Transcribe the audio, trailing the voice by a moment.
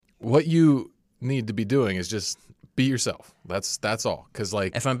what you need to be doing is just be yourself. That's all. Because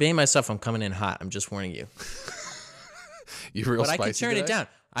like, if I'm being myself, I'm coming in hot. I'm just warning you. you're real but spicy. I can turn today. it down.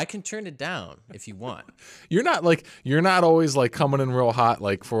 I can turn it down if you want. You're not always like coming in real hot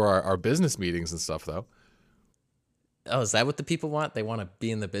like for our business meetings and stuff though. Oh, is that what the people want? They want to be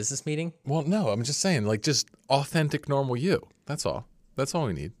in the business meeting? Well, no, I'm just saying like just authentic, normal you. That's all. That's all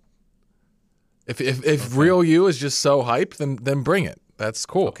we need. If real you is just so hype, then bring it. That's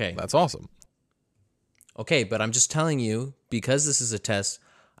cool. Okay. That's awesome. Okay, but I'm just telling you, because this is a test,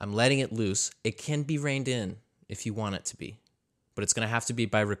 I'm letting it loose. It can be reined in if you want it to be, but it's going to have to be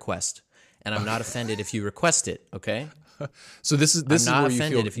by request. And I'm not offended if you request it, okay? So this is not where you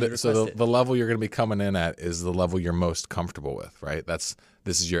offended feel if you so request it. the level you're going to be coming in at is the level you're most comfortable with, right? This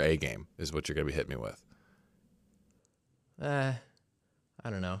is your A game, is what you're going to be hitting me with. I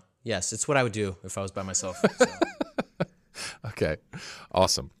don't know. Yes, it's what I would do if I was by myself. So. Okay.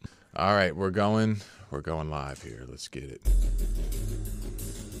 Awesome. All right, we're going live here. Let's get it.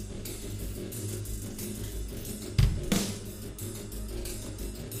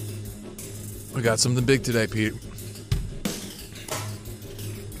 We got something big today, Pete.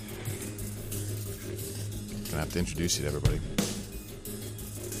 Gonna have to introduce you to everybody.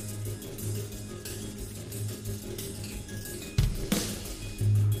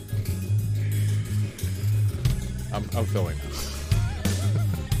 I'm filming.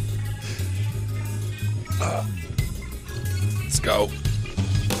 Let's go.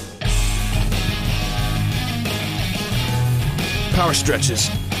 Power stretches.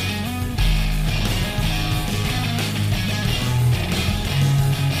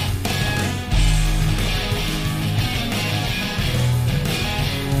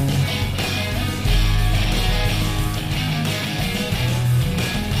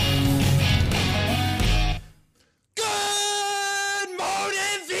 Good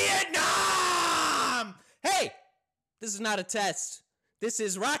morning, Vietnam! Hey, this is not a test. This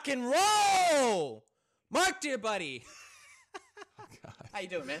is rock and roll. Mark, dear buddy. How you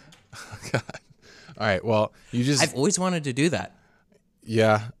doing, man? God. All right. Well, I've always wanted to do that.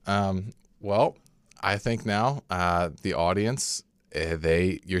 Yeah. Well, I think now the audience,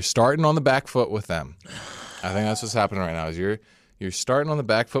 you're starting on the back foot with them. I think that's what's happening right now. Is you're starting on the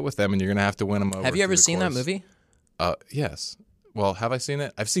back foot with them, and you're gonna have to win them over. Have you ever through the seen that course. movie? Yes. Well, have I seen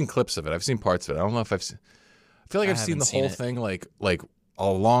it? I've seen clips of it. I've seen parts of it. I don't know if I've seen. I feel like I've seen the whole thing like a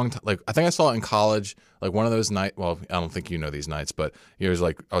long time. Like I think I saw it in college. Like one of those nights. Well, I don't think you know these nights, but it was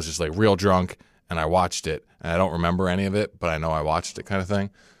like I was just like real drunk, and I watched it, and I don't remember any of it, but I know I watched it, kind of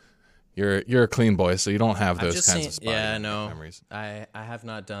thing. You're a clean boy, so you don't have those kinds of memories. I have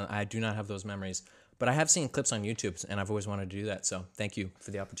not done. I do not have those memories, but I have seen clips on YouTube, and I've always wanted to do that. So thank you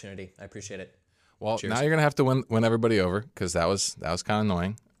for the opportunity. I appreciate it. Well, Cheers. now you're gonna have to win everybody over because that was kind of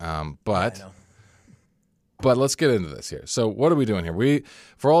annoying. But I know. But let's get into this here. So what are we doing here?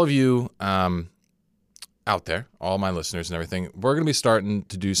 For all of you out there, all my listeners and everything, we're going to be starting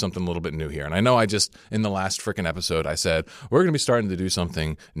to do something a little bit new here. And I know in the last freaking episode, I said, we're going to be starting to do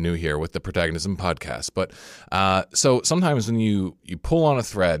something new here with the Protagonism podcast. But so sometimes when you pull on a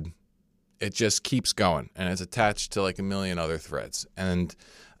thread, it just keeps going and it's attached to like a million other threads. And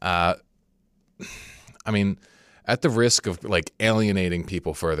I mean, at the risk of like alienating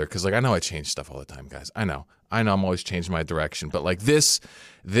people further, because like I know I change stuff all the time, guys. I know I'm always changing my direction, but like this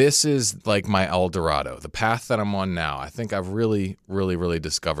is like my El Dorado, the path that I'm on now. I think I've really, really, really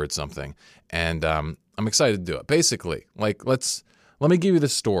discovered something, and I'm excited to do it. Basically, like let me give you the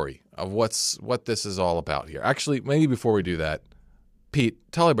story of what this is all about here. Actually, maybe before we do that,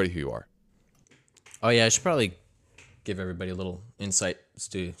 Pete, tell everybody who you are. Oh yeah, I should probably give everybody a little insight as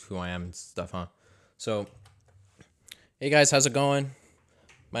to who I am and stuff, huh? So, hey guys, how's it going?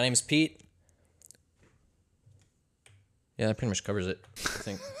 My name's Pete. Yeah, that pretty much covers it, I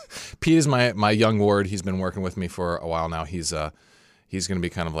think. Pete is my young ward. He's been working with me for a while now. He's going to be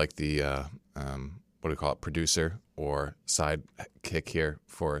kind of like the what do we call it, producer or side kick here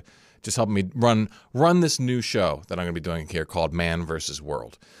for just helping me run this new show that I'm going to be doing here called Man vs.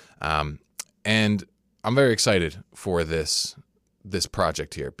 World. And I'm very excited for this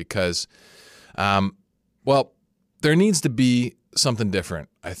project here because, well, there needs to be something different,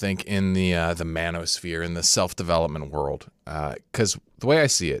 I think, in the manosphere, in the self-development world. Because the way I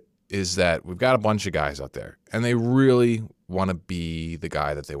see it is that we've got a bunch of guys out there, and they really want to be the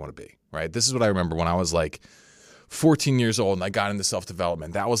guy that they want to be, right? This is what I remember when I was like 14 years old and I got into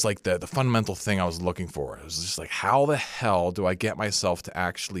self-development. That was like the fundamental thing I was looking for. It was just like, how the hell do I get myself to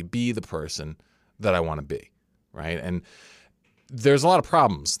actually be the person that I want to be, right? And there's a lot of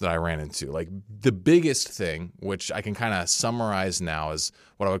problems that I ran into. Like the biggest thing, which I can kind of summarize now, is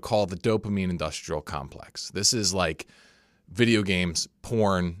what I would call the dopamine industrial complex. This is like video games,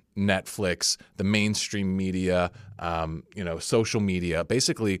 porn, Netflix, the mainstream media, social media,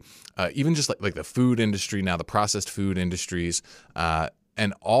 basically even just like the food industry now, the processed food industries,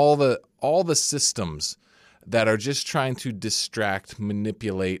 and all the systems that are just trying to distract,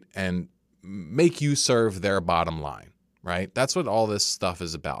 manipulate, and make you serve their bottom line. Right? That's what all this stuff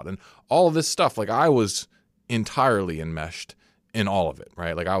is about. And all of this stuff, like I was entirely enmeshed in all of it,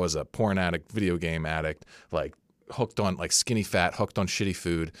 right? Like I was a porn addict, video game addict, like hooked on like skinny fat, hooked on shitty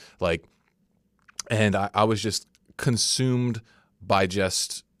food, like, and I was just consumed by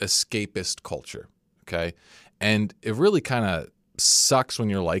just escapist culture. Okay. And it really kind of sucks when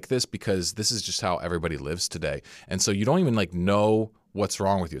you're like this because this is just how everybody lives today. And so you don't even like know what's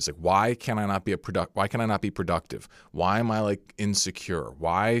wrong with you. It's like, why can I not be why can I not be productive? Why am I like insecure?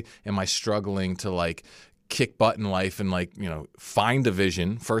 Why am I struggling to like kick butt in life and like, find a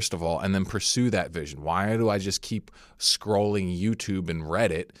vision first of all, and then pursue that vision? Why do I just keep scrolling YouTube and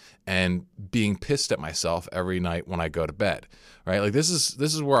Reddit and being pissed at myself every night when I go to bed? Right? Like this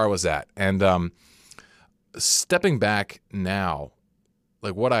is where I was at. And stepping back now,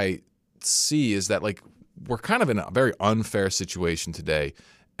 like what I see is that like we're kind of in a very unfair situation today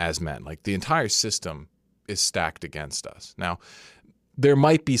as men. Like the entire system is stacked against us. Now, there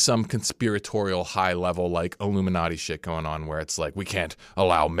might be some conspiratorial high level like Illuminati shit going on where it's like we can't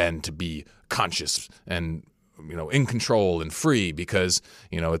allow men to be conscious and in control and free because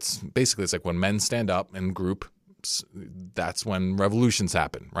it's like when men stand up in group, that's when revolutions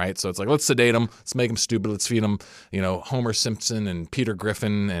happen, right? So it's like, let's sedate them, let's make them stupid, let's feed them, Homer Simpson and Peter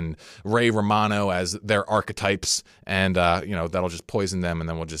Griffin and Ray Romano as their archetypes, and that'll just poison them, and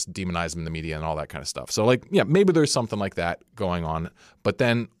then we'll just demonize them in the media and all that kind of stuff. So like, yeah, maybe there's something like that going on, but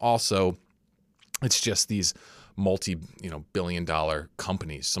then also it's just these multi-billion-dollar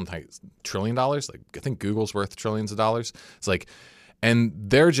companies, sometimes $1 trillion. Like I think Google's worth trillions of dollars. It's like, and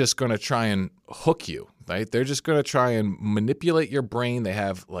they're just going to try and hook you, right? They're just going to try and manipulate your brain. They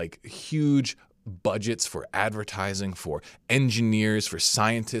have like huge budgets for advertising, for engineers, for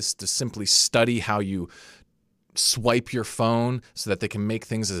scientists to simply study how you swipe your phone so that they can make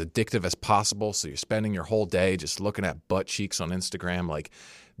things as addictive as possible. So you're spending your whole day just looking at butt cheeks on Instagram. Like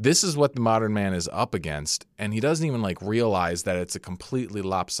this is what the modern man is up against. And he doesn't even like realize that it's a completely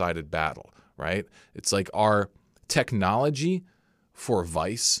lopsided battle, right? It's like our technology for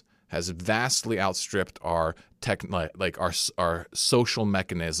vice has vastly outstripped our our social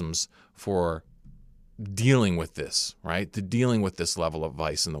mechanisms for dealing with this, right? To dealing with this level of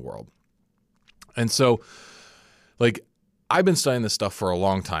vice in the world. And so, like, I've been studying this stuff for a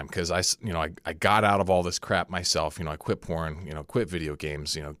long time because I got out of all this crap myself. I quit porn, quit video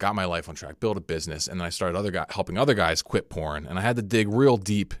games, got my life on track, built a business, and then I started helping other guys quit porn. And I had to dig real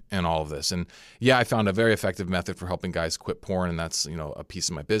deep in all of this. And yeah, I found a very effective method for helping guys quit porn, and that's a piece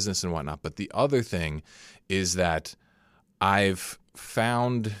of my business and whatnot. But the other thing is that I've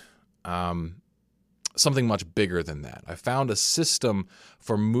found something much bigger than that. I found a system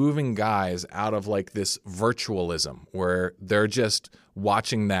for moving guys out of like this virtualism where they're just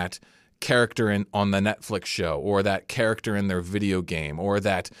watching that character on the Netflix show or that character in their video game or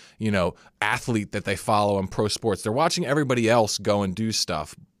that, athlete that they follow in pro sports. They're watching everybody else go and do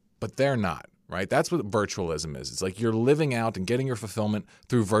stuff, but they're not, right? That's what virtualism is. It's like you're living out and getting your fulfillment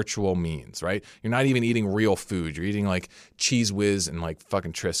through virtual means, right? You're not even eating real food. You're eating like Cheese Whiz and like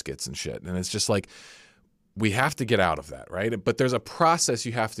fucking Triscuits and shit. And it's just like, we have to get out of that, right? But there's a process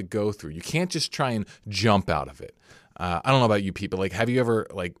you have to go through. You can't just try and jump out of it. I don't know about you people. Like, have you ever,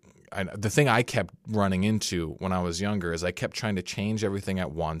 like, the thing I kept running into when I was younger is I kept trying to change everything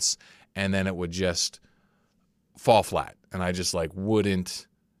at once, and then it would just fall flat. And I just, like, wouldn't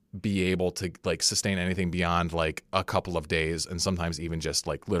be able to, like, sustain anything beyond, like, a couple of days and sometimes even just,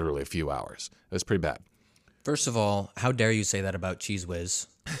 like, literally a few hours. It was pretty bad. First of all, how dare you say that about Cheese Whiz?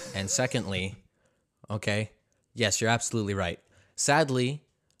 And secondly... Okay. Yes, you're absolutely right. Sadly,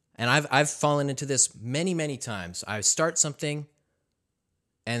 and I've fallen into this many, many times. I start something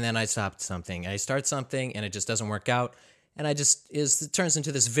and then I stop something. I start something and it just doesn't work out. And it turns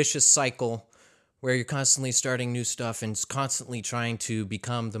into this vicious cycle where you're constantly starting new stuff and constantly trying to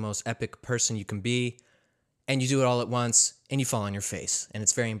become the most epic person you can be. And you do it all at once and you fall on your face. And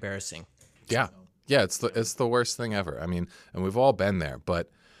it's very embarrassing. Yeah. Yeah. It's the worst thing ever. I mean, and we've all been there,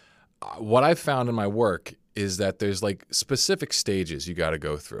 but what I've found in my work is that there's like specific stages you got to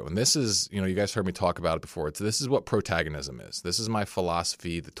go through. And this is, you guys heard me talk about it before. This is what protagonism is. This is my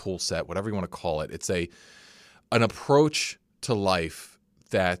philosophy, the tool set, whatever you want to call it. It's an approach to life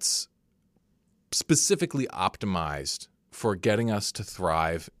that's specifically optimized for getting us to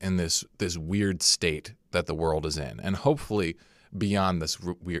thrive in this weird state that the world is in, and hopefully beyond this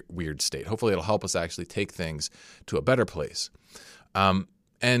weird state. Hopefully it'll help us actually take things to a better place.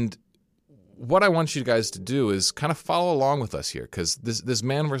 And what I want you guys to do is kind of follow along with us here, because this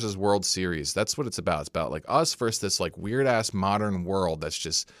Man versus World series, that's what it's about. It's about like us versus this like weird ass modern world that's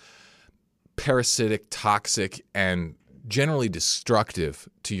just parasitic, toxic, and generally destructive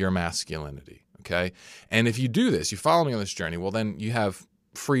to your masculinity. Okay. And if you do this, you follow me on this journey, well, then you have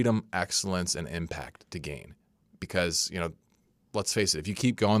freedom, excellence, and impact to gain. Because, let's face it, if you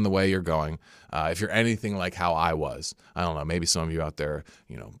keep going the way you're going, if you're anything like how I was, I don't know, maybe some of you out there,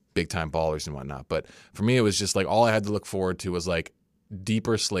 big time ballers and whatnot. But for me, it was just like all I had to look forward to was like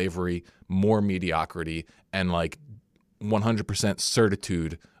deeper slavery, more mediocrity, and like 100%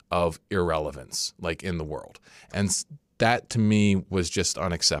 certitude of irrelevance, like in the world. And that to me was just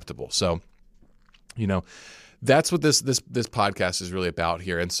unacceptable. So, that's what this podcast is really about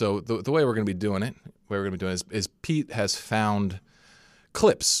here. And so the way we're going to be doing it, is Pete has found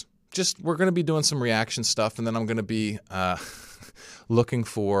clips. We're going to be doing some reaction stuff, and then I'm going to be looking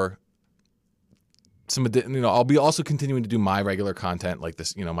for some, I'll be also continuing to do my regular content like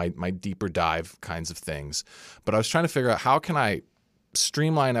this, my deeper dive kinds of things. But I was trying to figure out how can I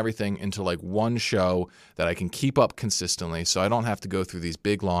streamline everything into like one show that I can keep up consistently, so I don't have to go through these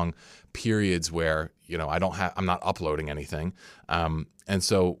big long periods where I'm not uploading anything. And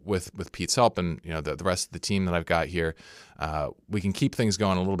so with Pete's help and the rest of the team that I've got here, we can keep things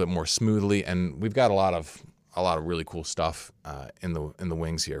going a little bit more smoothly, and we've got a lot of really cool stuff in the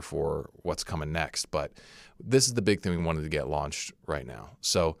wings here for what's coming next. But this is the big thing we wanted to get launched right now.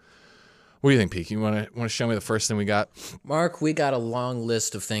 So what do you think, Pete? You want to show me the first thing we got? Mark, we got a long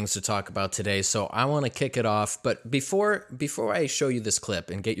list of things to talk about today, so I want to kick it off. But before I show you this clip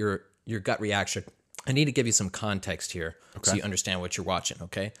and get your gut reaction, I need to give you some context here so you understand what you're watching,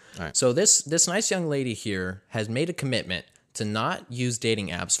 okay? All right. So this nice young lady here has made a commitment to not use dating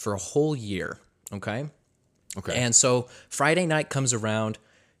apps for a whole year, okay? Okay. And so Friday night comes around,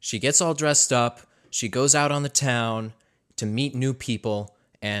 she gets all dressed up, she goes out on the town to meet new people,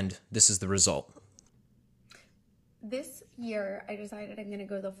 and this is the result. This year, I decided I'm going to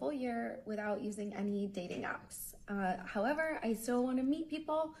go the full year without using any dating apps. However, I still want to meet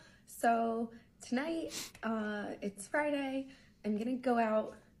people. So tonight, it's Friday, I'm going to go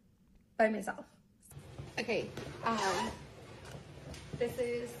out by myself. Okay, this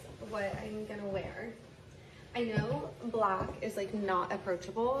is what I'm going to wear. I know black is like not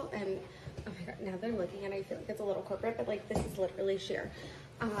approachable, and oh my god, now that I'm looking at it, I feel like it's a little corporate, but like this is literally sheer.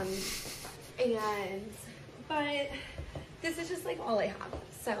 But this is just like all I have,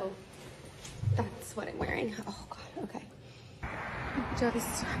 so that's what I'm wearing. Oh god, okay.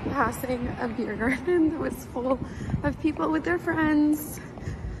 Just passing a beer garden that was full of people with their friends.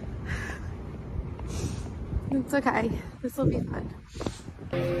 It's okay, this will be fun.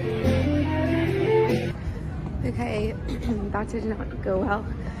 Okay, that did not go well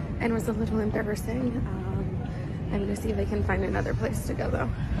and was a little embarrassing. I'm gonna see if I can find another place to go though.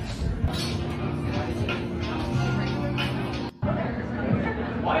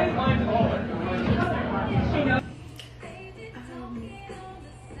 Why is mine taller?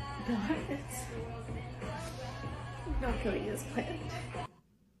 Not going as planned.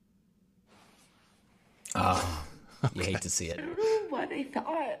 Oh, you hate to see it. I don't know what I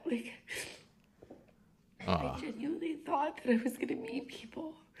thought. Like, I genuinely thought that I was gonna meet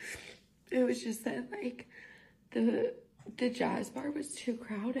people. It was just that like the jazz bar was too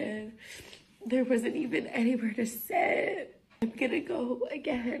crowded. There wasn't even anywhere to sit. I'm gonna go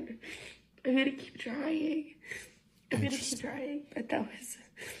again. I'm gonna keep trying. But that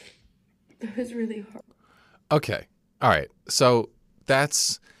was really hard. Okay. All right. So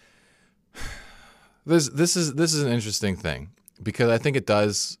this is an interesting thing, because I think it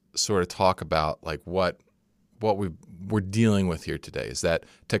does sort of talk about like what we're dealing with here today is that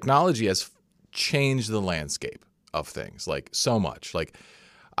technology has changed the landscape of things like so much. Like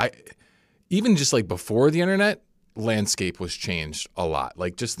even just like before the internet, landscape was changed a lot.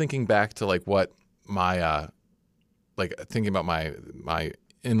 Like just thinking back to like what my thinking about my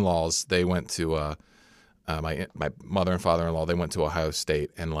in-laws, they went to my mother and father-in-law, they went to Ohio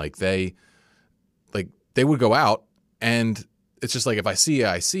State, and like they would go out, and it's just like if I see you,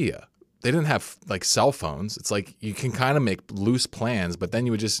 I see you. They didn't have like cell phones. It's like you can kind of make loose plans, but then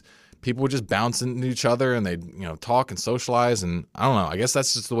people would just bounce into each other, and they'd talk and socialize, and I don't know. I guess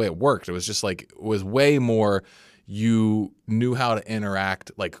that's just the way it worked. It was just like it was way more you knew how to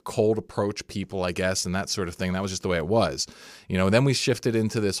interact, like cold approach people, I guess, and that sort of thing. That was just the way it was. Then we shifted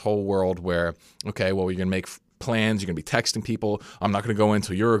into this whole world where, okay, well, you're going to make plans. You're going to be texting people. I'm not going to go in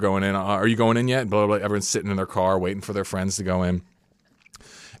until you're going in. Are you going in yet? Blah, blah, blah. Everyone's sitting in their car waiting for their friends to go in.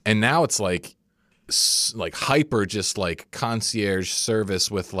 And now it's like hyper just like concierge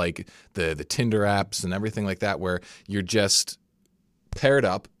service with like the Tinder apps and everything like that, where you're just paired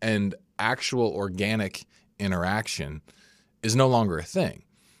up and actual organic interaction is no longer a thing.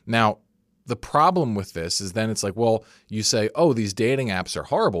 Now, the problem with this is then it's like, well, you say, oh, these dating apps are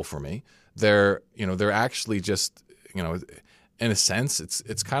horrible for me. They're actually just, in a sense,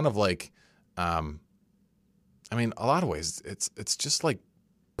 it's kind of like, a lot of ways it's just like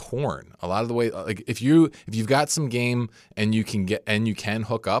porn. A lot of the way, like if you've got some game and you can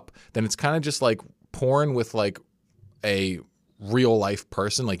hook up, then it's kind of just like porn with like a real life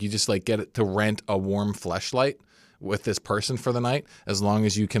person. Like you just like get it to rent a warm fleshlight with this person for the night, as long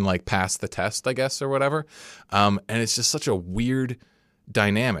as you can like pass the test, I guess, or whatever. And it's just such a weird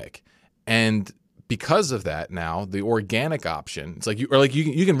dynamic. And because of that, now the organic option, it's like you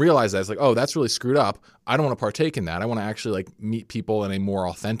can realize that it's like, oh, that's really screwed up. I don't want to partake in that. I want to actually like meet people in a more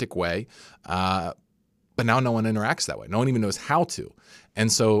authentic way. But now no one interacts that way. No one even knows how to.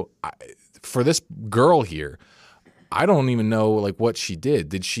 And so for this girl here, I don't even know like what she did.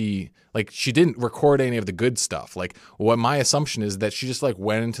 Did she she didn't record any of the good stuff. Like what my assumption is that she just like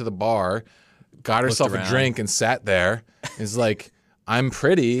went into the bar, got herself a drink and sat there. Is like, I'm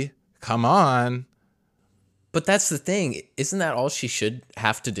pretty. Come on. But that's the thing. Isn't that all she should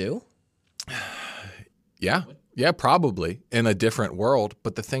have to do? Yeah. Yeah, probably in a different world.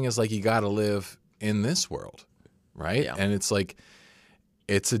 But the thing is, like, you got to live in this world, right? Yeah. And it's like,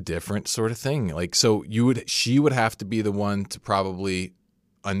 it's a different sort of thing. Like, so she would have to be the one to probably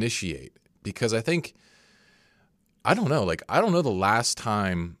initiate, because I don't know the last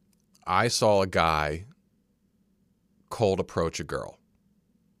time I saw a guy cold approach a girl.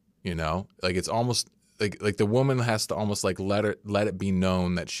 Like it's almost like the woman has to almost like let it be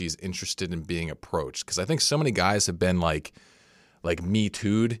known that she's interested in being approached. Because I think so many guys have been like Me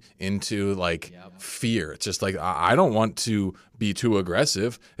Too'd into like fear. It's just like, I don't want to be too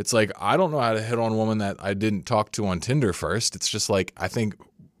aggressive. It's like, I don't know how to hit on a woman that I didn't talk to on Tinder first. It's just like, I think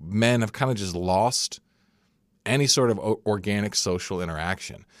men have kind of just lost any sort of organic social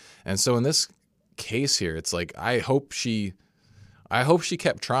interaction. And so in this case here, it's like, I hope she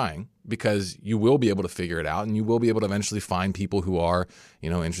kept trying, because you will be able to figure it out, and you will be able to eventually find people who are,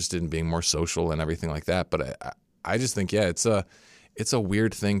 interested in being more social and everything like that. But I just think, yeah, it's a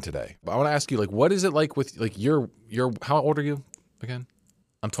weird thing today. But I want to ask you, like, what is it like with like your how old are you again?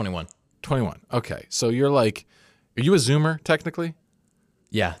 I'm 21. 21. Okay. So you're like, are you a Zoomer technically?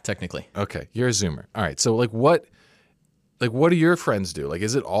 Yeah, technically. Okay. You're a Zoomer. All right. So what do your friends do? Like,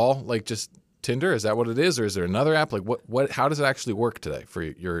 is it all like just Tinder? Is that what it is? Or is there another app? Like how does it actually work today for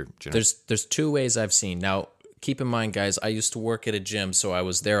your generation? There's two ways I've seen. Now, keep in mind, guys, I used to work at a gym, so I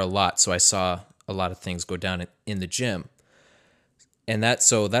was there a lot. So I saw a lot of things go down in the gym. And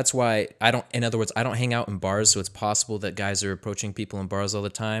that's why I don't hang out in bars. So it's possible that guys are approaching people in bars all the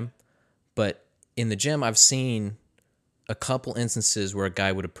time. But in the gym, I've seen a couple instances where a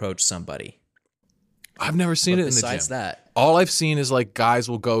guy would approach somebody. I've never seen it in the gym. Besides that, all I've seen is like guys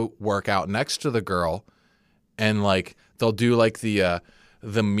will go work out next to the girl, and like they'll do like the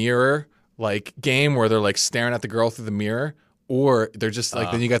mirror like game where they're like staring at the girl through the mirror, or they're just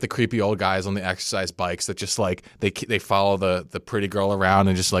like then you got the creepy old guys on the exercise bikes that just like they follow the pretty girl around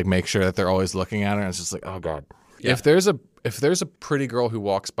and just like make sure that they're always looking at her, and it's just like, oh God. Yeah. If there's a pretty girl who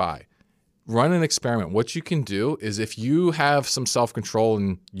walks by, run an experiment. What you can do is, if you have some self-control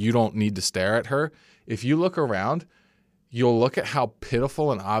and you don't need to stare at her, if you look around, you'll look at how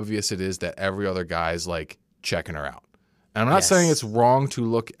pitiful and obvious it is that every other guy is like checking her out. And I'm not saying it's wrong to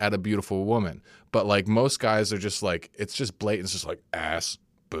look at a beautiful woman, but like most guys are just like, it's just blatant. It's just like ass,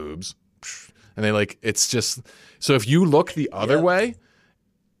 boobs. And they like, it's just, so if you look the other way,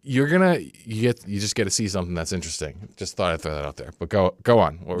 you just get to see something that's interesting. Just thought I'd throw that out there, but go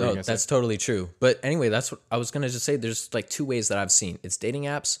on. What were you gonna say? That's totally true. But anyway, that's what I was going to just say. There's like two ways that I've seen. It's dating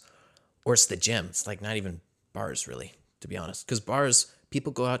apps, or it's the gym. It's like not even bars, really, to be honest. Because bars,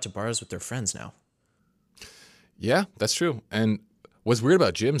 people go out to bars with their friends now. Yeah, that's true. And what's weird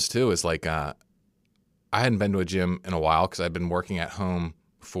about gyms too is like, I hadn't been to a gym in a while because I've been working out at home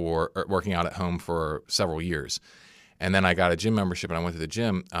for several years. And then I got a gym membership and I went to the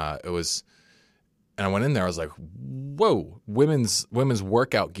gym. And I went in there, I was like, whoa, women's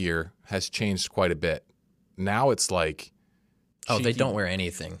workout gear has changed quite a bit. Now it's like Oh, they cheeky- don't wear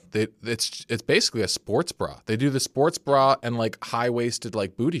anything. It's basically a sports bra. They do the sports bra and like high-waisted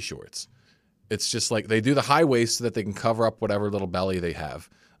like booty shorts. It's just like they do the high waist so that they can cover up whatever little belly they have.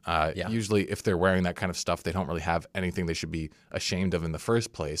 Usually if they're wearing that kind of stuff, they don't really have anything they should be ashamed of in the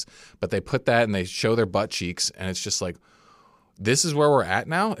first place. But they put that and they show their butt cheeks, and it's just like, this is where we're at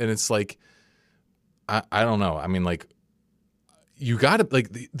now. And it's like, I don't know. I mean, like, you got to, like,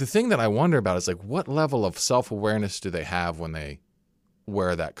 the thing that I wonder about is like, what level of self-awareness do they have when they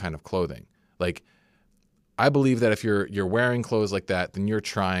wear that kind of clothing? Like, I believe that if you're wearing clothes like that, then you're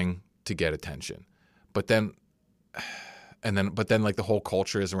trying to get attention. But then like the whole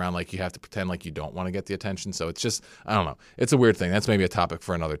culture is around like you have to pretend like you don't want to get the attention. So it's just, I don't know. It's a weird thing. That's maybe a topic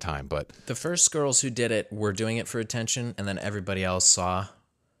for another time. But The first girls who did it were doing it for attention, and then everybody else saw,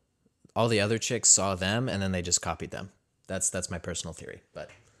 all the other chicks saw them, and then they just copied them. That's my personal theory. But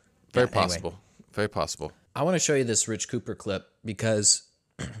very yeah, anyway. possible. Very possible. I want to show you this Rich Cooper clip because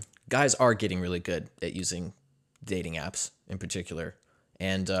guys are getting really good at using dating apps in particular.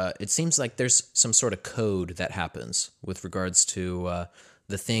 And it seems like there's some sort of code that happens with regards to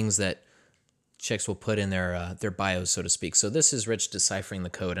the things that chicks will put in their bios, so to speak. So this is Rich deciphering the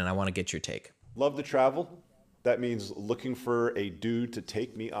code, and I want to get your take. Love to travel. That means looking for a dude to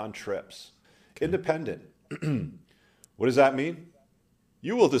take me on trips. Independent. What does that mean?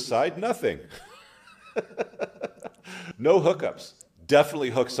 You will decide nothing. No hookups. Definitely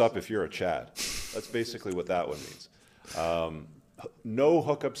hooks up if you're a Chad. That's basically what that one means. No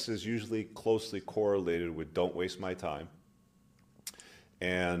hookups is usually closely correlated with don't waste my time.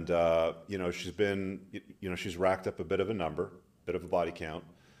 And, she's racked up a bit of a number, bit of a body count,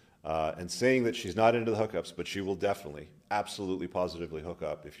 and saying that she's not into the hookups, but she will definitely, absolutely, positively hook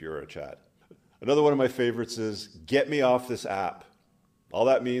up if you're a Chad. Another one of my favorites is get me off this app. All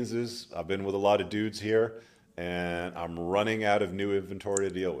that means is I've been with a lot of dudes here and I'm running out of new inventory to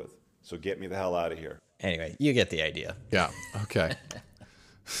deal with. So get me the hell out of here. Anyway, you get the idea. Yeah. Okay.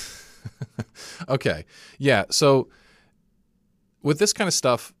 Okay. Yeah. So with this kind of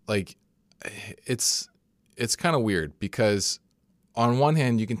stuff, like it's kind of weird because on one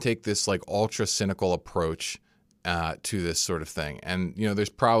hand, you can take this like ultra cynical approach to this sort of thing. And, there's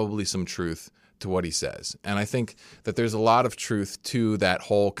probably some truth to what he says. And I think that there's a lot of truth to that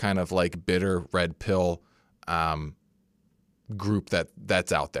whole kind of like bitter red pill group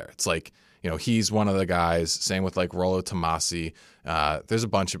that's out there. It's like, he's one of the guys, same with like Rollo Tomasi. There's a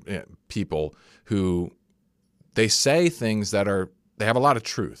bunch of people who they say things that they have a lot of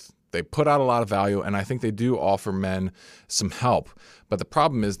truth. They put out a lot of value, and I think they do offer men some help. But the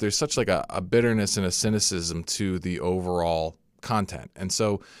problem is there's such like a bitterness and a cynicism to the overall content. And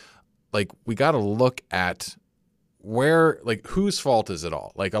so like we got to look at where, like, whose fault is it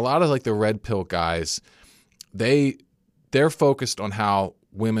all? Like a lot of like the red pill guys, they're focused on how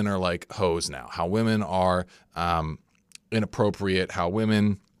women are like hoes now, how women are inappropriate, how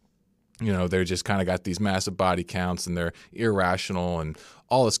women, they're just kind of got these massive body counts and they're irrational and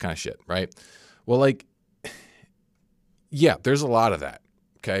all this kind of shit, right? Well, like, yeah, there's a lot of that,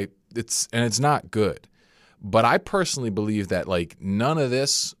 okay? It's not good. But I personally believe that like none of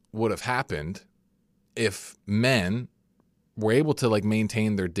this would have happened if men were able to like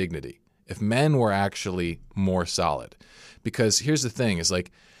maintain their dignity, if men were actually more solid. Because here's the thing is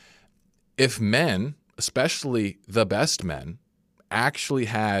like, if men, especially the best men, actually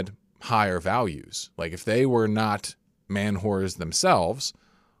had higher values, like if they were not man whores themselves,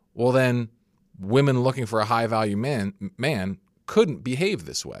 well then women looking for a high value man couldn't behave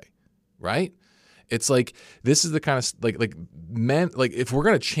this way, right? It's like, this is the kind of like men, like if we're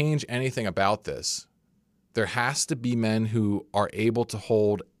going to change anything about this, there has to be men who are able to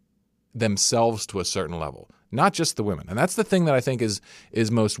hold themselves to a certain level, not just the women. And that's the thing that I think is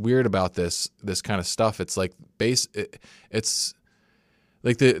most weird about this kind of stuff. It's like it's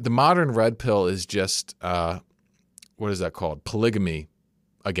like the modern red pill is just, what is that called? Polygamy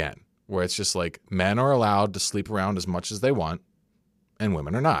again, where it's just like men are allowed to sleep around as much as they want and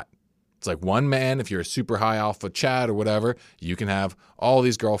women are not. It's like one man, if you're a super high alpha Chad or whatever, you can have all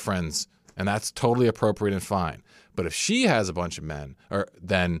these girlfriends and that's totally appropriate and fine. But if she has a bunch of men,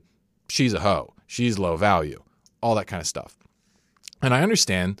 then she's a hoe. She's low value, all that kind of stuff. And I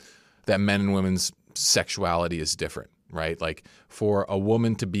understand that men and women's sexuality is different, right? Like for a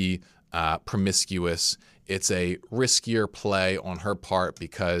woman to be promiscuous, it's a riskier play on her part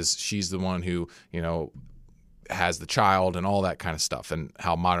because she's the one who, has the child and all that kind of stuff, and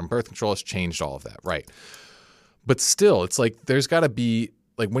how modern birth control has changed all of that, right? But still, it's like there's got to be,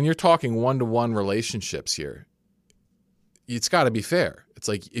 like when you're talking one-to-one relationships here, it's got to be fair. It's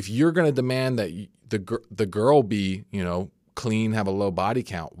like if you're going to demand that the girl be, clean, have a low body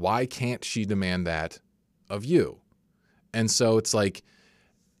count. Why can't she demand that of you? And so it's like,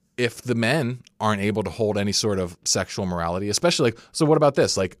 if the men aren't able to hold any sort of sexual morality, especially like, so what about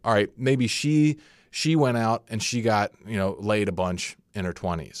this? Like, all right, maybe she went out and she got, laid a bunch in her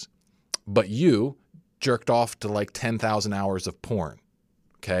 20s, but you jerked off to like 10,000 hours of porn.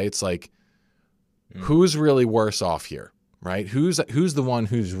 Okay. It's like, who's really worse off here, right? Who's the one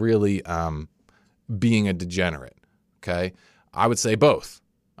who's really being a degenerate? Okay. I would say both.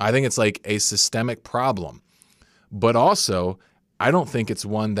 I think it's like a systemic problem, but also I don't think it's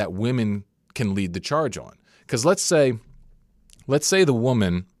one that women can lead the charge on. Because let's say the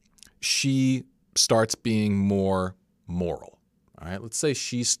woman, she starts being more moral. All right. Let's say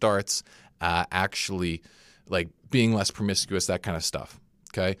she starts actually like being less promiscuous, that kind of stuff.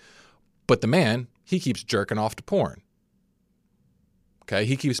 Okay. But the man, he keeps jerking off to porn. Okay.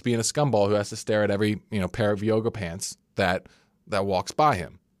 He keeps being a scumball who has to stare at every, pair of yoga pants that walks by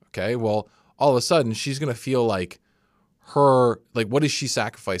him. Okay. Well, all of a sudden she's going to feel like what is she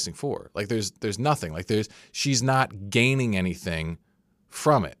sacrificing for? Like there's nothing. Like she's not gaining anything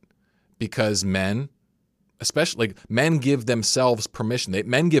from it, because men, especially like men, give themselves permission.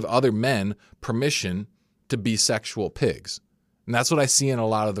 Men give other men permission to be sexual pigs. And that's what I see in a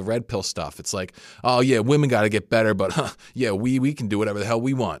lot of the red pill stuff. It's like, oh yeah, women got to get better, but yeah, we can do whatever the hell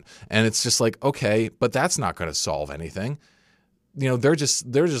we want. And it's just like, okay, but that's not going to solve anything. They're just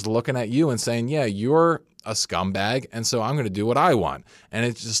looking at you and saying, yeah, you're a scumbag, and so I'm going to do what I want. And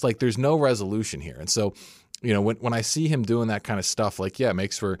it's just like there's no resolution here. And so, when I see him doing that kind of stuff, like, yeah, it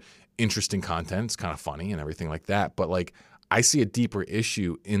makes for interesting content. It's kind of funny and everything like that. But like, I see a deeper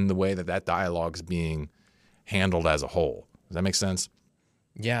issue in the way that dialogue's being handled as a whole. Does that make sense?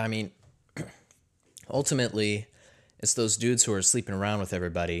 Yeah, I mean, ultimately, it's those dudes who are sleeping around with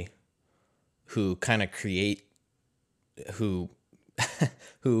everybody who kind of create, who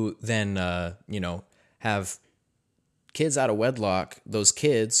then, have kids out of wedlock. Those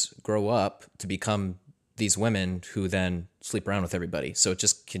kids grow up to become these women who then sleep around with everybody. So it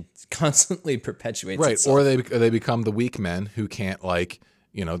just constantly perpetuates itself. Or they become the weak men who can't, like,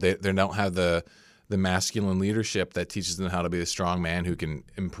 they don't have the masculine leadership that teaches them how to be a strong man who can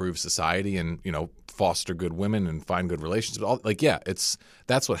improve society and, foster good women and find good relationships.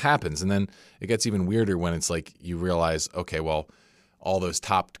 That's what happens. And then it gets even weirder when it's like you realize, okay, well, all those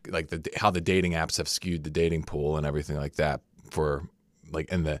top, like how the dating apps have skewed the dating pool and everything like that for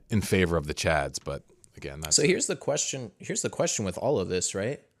like in favor of the Chads. But again, that's... So here's the question with all of this,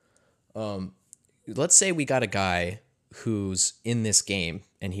 right? Let's say we got a guy who's in this game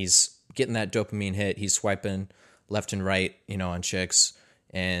and he's getting that dopamine hit. He's swiping left and right, on chicks,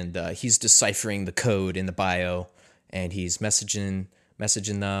 and he's deciphering the code in the bio, and he's messaging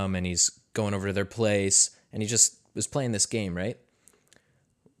them, and he's going over to their place, and he just was playing this game, right?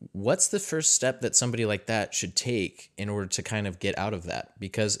 What's the first step that somebody like that should take in order to kind of get out of that?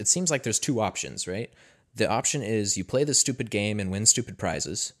 Because it seems like there's two options, right? The option is you play this stupid game and win stupid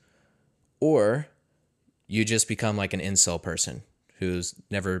prizes, or you just become like an incel person who's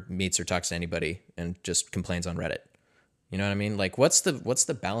never meets or talks to anybody and just complains on Reddit. You know what I mean? Like, what's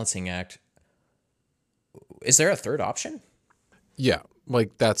the balancing act? Is there a third option? Yeah,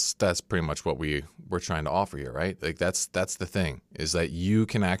 like that's pretty much what we're trying to offer here, right? Like that's the thing, is that you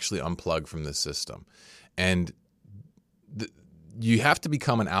can actually unplug from this system, and you have to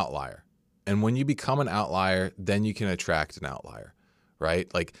become an outlier. And when you become an outlier, then you can attract an outlier,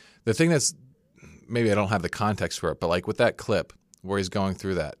 right? Like the thing that's, maybe I don't have the context for it, but like with that clip where he's going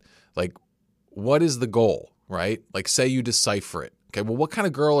through that, like what is the goal, right? Like say you decipher it. Okay, well, what kind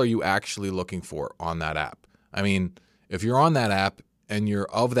of girl are you actually looking for on that app? I mean, if you're on that app and you're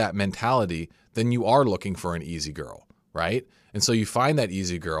of that mentality, then you are looking for an easy girl, right? And so you find that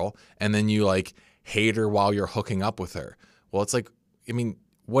easy girl and then you like hate her while you're hooking up with her. Well, it's like, I mean,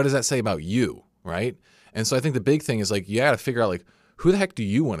 what does that say about you, right? And so I think the big thing is like, you got to figure out like, who the heck do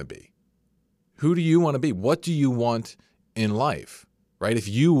you want to be? Who do you want to be? What do you want in life, right? If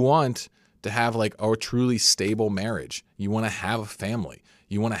you want to have like a truly stable marriage, you want to have a family,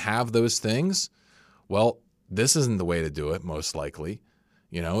 you want to have those things, well, this isn't the way to do it, most likely.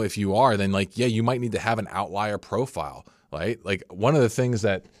 You know, if you are, then like, yeah, you might need to have an outlier profile, right? Like one of the things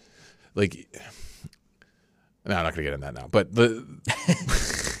that like, no, I'm not going to get into that now, but the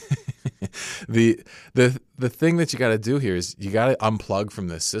thing that you got to do here is you got to unplug from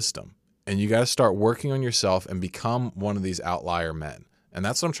this system and you got to start working on yourself and become one of these outlier men. And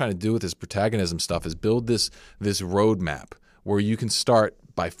that's what I'm trying to do with this protagonism stuff, is build this roadmap where you can start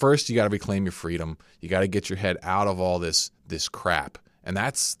by, first you got to reclaim your freedom. You got to get your head out of all this crap. And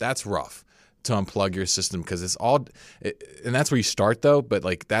that's rough. to unplug your system because and that's where you start though, but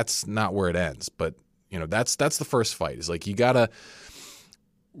like that's not where it ends. But that's the first fight is like you got to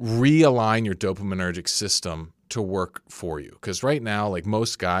realign your dopaminergic system to work for you. Because right now, like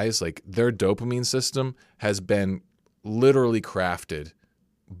most guys, like their dopamine system has been literally crafted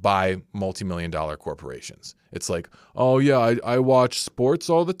by multi-million-dollar corporations. It's like, oh yeah, I watch sports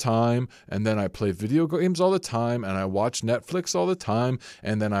all the time, and then I play video games all the time, and I watch Netflix all the time,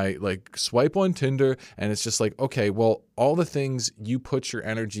 and then I like swipe on Tinder, and it's just like, okay, well, all the things you put your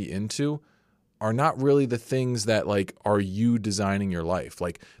energy into are not really the things that like are you designing your life.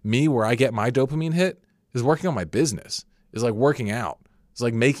 Like me, where I get my dopamine hit is working on my business, is like working out. It's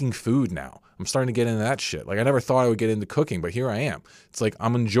like making food now. I'm starting to get into that shit. Like I never thought I would get into cooking, but here I am. It's like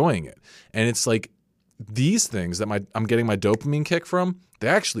I'm enjoying it. And it's like these things that I'm getting my dopamine kick from, they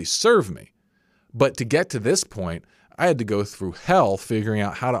actually serve me. But to get to this point, I had to go through hell figuring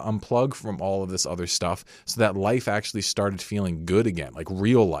out how to unplug from all of this other stuff so that life actually started feeling good again, like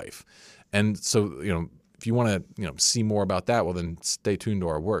real life. And so, if you want to, see more about that, well, then stay tuned to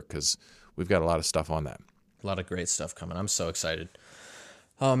our work because we've got a lot of stuff on that. A lot of great stuff coming. I'm so excited.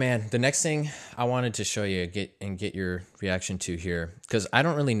 Oh man, the next thing I wanted to show you get your reaction to here, because I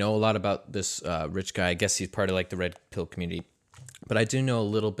don't really know a lot about this rich guy. I guess he's part of like the red pill community, but I do know a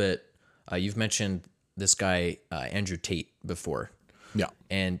little bit. You've mentioned this guy, Andrew Tate, before. Yeah.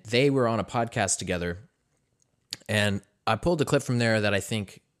 And they were on a podcast together, and I pulled a clip from there that I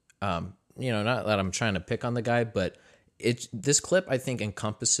think, not that I'm trying to pick on the guy, but this clip I think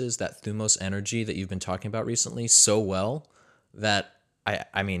encompasses that thumos energy that you've been talking about recently so well that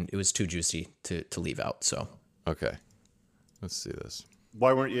I mean, it was too juicy to leave out. So okay, let's see this.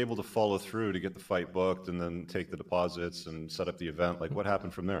 Why weren't you able to follow through to get the fight booked and then take the deposits and set up the event? Like, what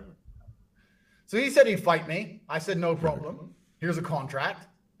happened from there? So he said he'd fight me. I said, no problem. Here's a contract.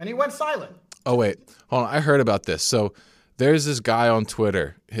 And he went silent. Oh, wait. Hold on. I heard about this. So there's this guy on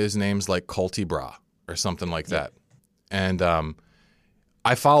Twitter. His name's like Culty Bra or something like that. And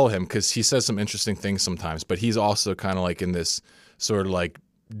I follow him because he says some interesting things sometimes, but he's also kind of like in this sort of like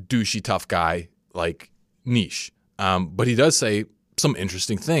douchey tough guy like niche. But he does say some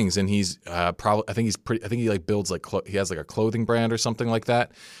interesting things, and he's probably I think he like builds like he has like a clothing brand or something like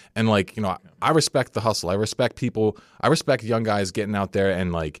that. And like, I respect the hustle. I respect people. I respect young guys getting out there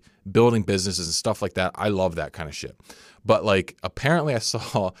and like building businesses and stuff like that. I love that kind of shit. But like apparently I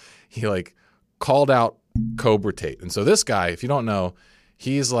saw he like called out Cobra Tate. And so this guy, if you don't know,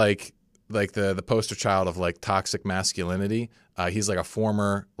 he's like the poster child of like toxic masculinity. He's like a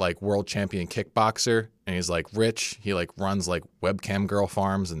former like world champion kickboxer, and he's like rich. He like runs like webcam girl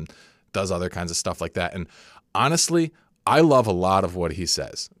farms and does other kinds of stuff like that. And honestly, I love a lot of what he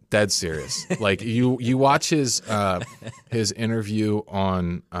says. Dead serious. Like you watch his interview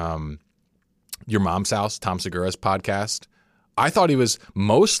on Your Mom's House, Tom Segura's podcast. I thought he was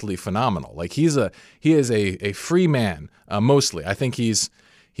mostly phenomenal. Like he is a free man, mostly. I think he's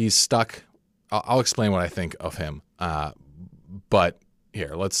stuck. I'll explain what I think of him. But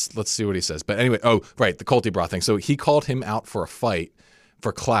here, let's see what he says. But anyway, oh, right, the Culty Bra thing. So he called him out for a fight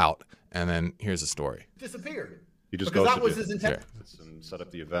for clout, and then here's the story. Disappeared. He just because goes that was his intent. And set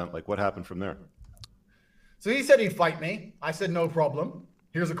up the event. Like, what happened from there? So he said he'd fight me. I said, no problem.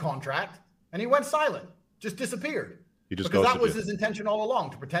 Here's a contract. And he went silent. Just disappeared. He just because that was his intention all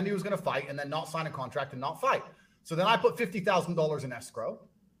along, to pretend he was going to fight and then not sign a contract and not fight. So then I put $50,000 in escrow.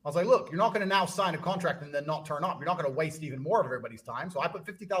 I was like, look, you're not going to now sign a contract and then not turn up. You're not going to waste even more of everybody's time. So I put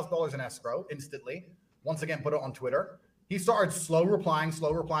 $50,000 in escrow instantly. Once again, put it on Twitter. He started slow replying.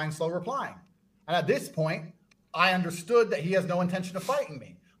 And at this point, I understood that he has no intention of fighting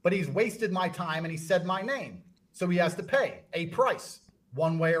me, but he's wasted my time and he said my name. So he has to pay a price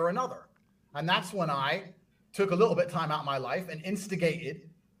one way or another. And that's when I took a little bit of time out of my life and instigated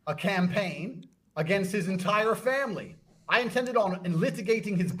a campaign against his entire family. I intended on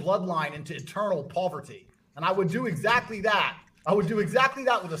litigating his bloodline into eternal poverty. And I would do exactly that. I would do exactly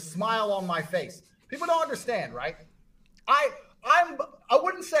that with a smile on my face. People don't understand, right? I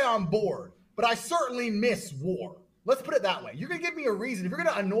wouldn't say I'm bored, but I certainly miss war. Let's put it that way. You're going to give me a reason. If you're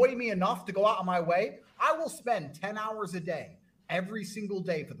going to annoy me enough to go out of my way, I will spend 10 hours a day, every single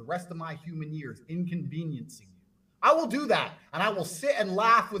day for the rest of my human years, inconveniencing you. I will do that, and I will sit and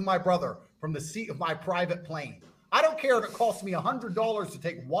laugh with my brother from the seat of my private plane. I don't care if it costs me $100 to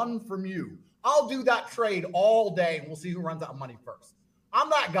take one from you. I'll do that trade all day, and we'll see who runs out of money first. I'm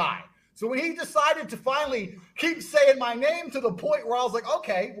that guy. So when he decided to finally keep saying my name to the point where I was like,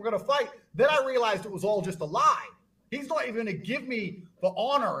 okay, we're going to fight, then I realized it was all just a lie. He's not even going to give me the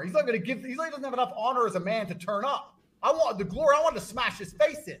honor. He doesn't have enough honor as a man to turn up. I want the glory. I want to smash his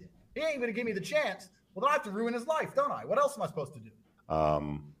face in. He ain't going to give me the chance. Well, then I have to ruin his life, don't I? What else am I supposed to do?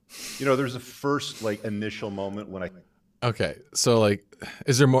 There's a first initial moment when Okay, so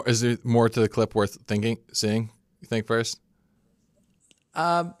is there more to the clip worth seeing? You think first?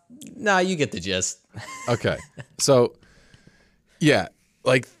 No, you get the gist. Okay, so yeah,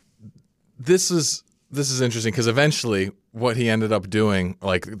 this is interesting because eventually what he ended up doing,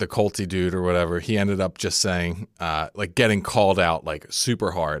 the culty dude or whatever, he ended up just saying, getting called out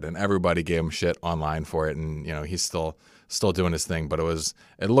super hard, and everybody gave him shit online for it, and he's still doing his thing, but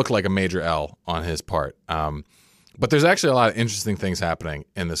it looked like a major L on his part. But there's actually a lot of interesting things happening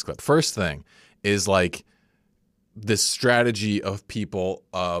in this clip. First thing is this strategy of people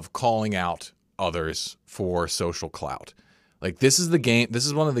of calling out others for social clout. This is the game. This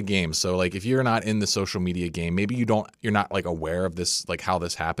is one of the games. So if you're not in the social media game, maybe you're not aware of this, how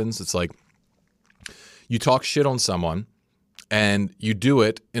this happens. It's you talk shit on someone and you do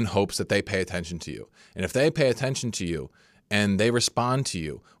it in hopes that they pay attention to you. And if they pay attention to you and they respond to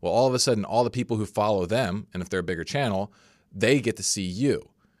you, well, all of a sudden, all the people who follow them, and if they're a bigger channel, they get to see you.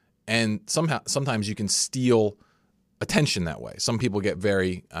 And sometimes you can steal attention that way. Some people get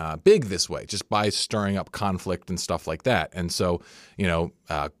very big this way just by stirring up conflict and stuff like that. And so,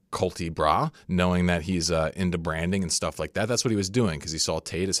 Culty Bra, knowing that he's into branding and stuff like that, that's what he was doing because he saw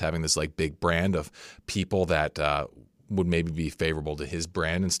Tate as having this big brand of people that would maybe be favorable to his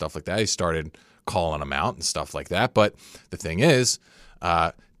brand and stuff like that. He started calling him out and stuff like that. But the thing is,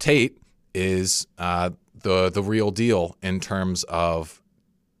 Tate is the real deal in terms of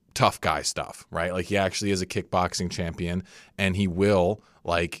tough guy stuff, right? He actually is a kickboxing champion, and he will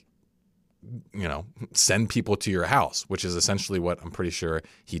send people to your house, which is essentially what I'm pretty sure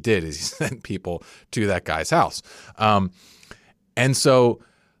he did, is he sent people to that guy's house. And so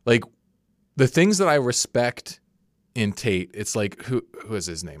the things that I respect in Tate, it's who is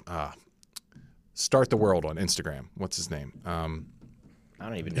his name? Start the World on Instagram. What's his name? I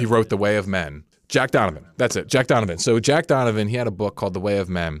don't even know. He wrote The Way of Men. Jack Donovan. That's it. Jack Donovan. So Jack Donovan, he had a book called The Way of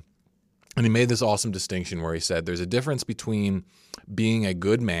Men, and he made this awesome distinction where he said there's a difference between being a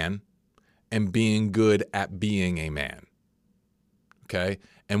good man and being good at being a man. Okay?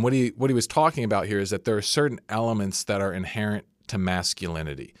 And what he was talking about here is that there are certain elements that are inherent to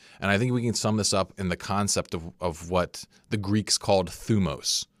masculinity. And I think we can sum this up in the concept of what the Greeks called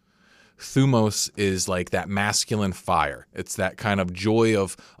thumos. Thumos is that masculine fire. It's that kind of joy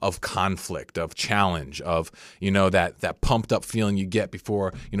of conflict, of challenge, of that pumped up feeling you get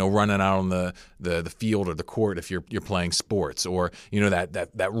before running out on the field or the court if you're playing sports, or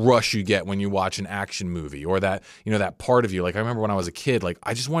that rush you get when you watch an action movie, or that that part of you. I remember when I was a kid,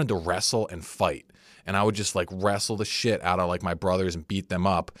 I just wanted to wrestle and fight. And I would just wrestle the shit out of my brothers and beat them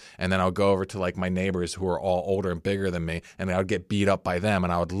up. And then I would go over to my neighbors who are all older and bigger than me, and I would get beat up by them,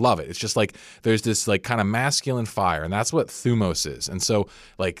 and I would love it. It's just there's this kind of masculine fire, and that's what thumos is. And so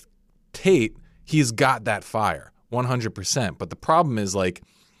Tate, he's got that fire 100%. But the problem is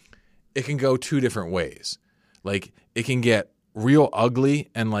it can go two different ways. It can get real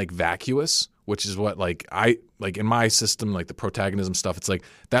ugly and vacuous, which is what I in my system, the protagonism stuff, it's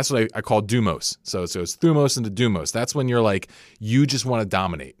that's what I call dumos. So it's thumos into dumos. That's when you're you just want to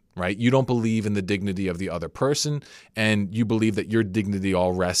dominate, right? You don't believe in the dignity of the other person, and you believe that your dignity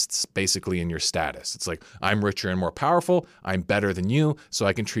all rests basically in your status. It's I'm richer and more powerful, I'm better than you, so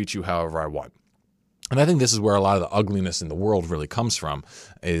I can treat you however I want. And I think this is where a lot of the ugliness in the world really comes from,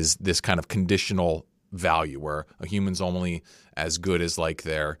 is this kind of conditional value where a human's only as good as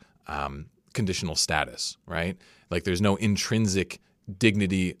their conditional status, right? There's no intrinsic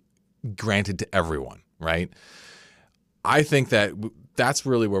dignity granted to everyone, right? I think that's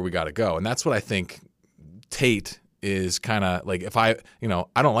really where we got to go. And that's what I think Tate is kind of if I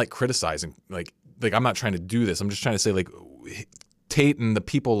don't like criticizing, I'm not trying to do this. I'm just trying to say Tate and the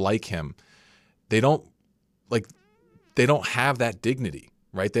people like him, they don't have that dignity,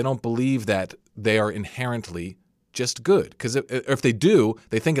 right? They don't believe that they are inherently just good, because if they do,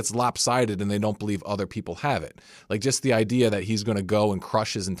 they think it's lopsided and they don't believe other people have it. Just the idea that he's going to go and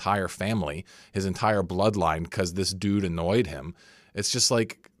crush his entire family, his entire bloodline, because this dude annoyed him. It's just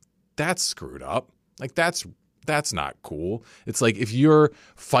that's screwed up. That's not cool. It's if you're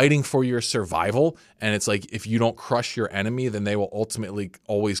fighting for your survival, and it's if you don't crush your enemy, then they will ultimately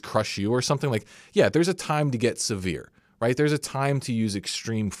always crush you or something. Yeah, there's a time to get severe, right? There's a time to use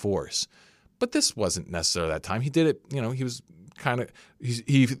extreme force. But this wasn't necessarily that time. He did it, he was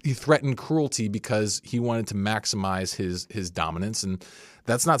he threatened cruelty because he wanted to maximize his dominance, and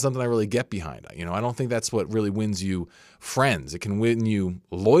that's not something I really get behind. I don't think that's what really wins you friends. It can win you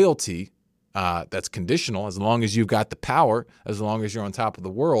loyalty that's conditional, as long as you've got the power, as long as you're on top of the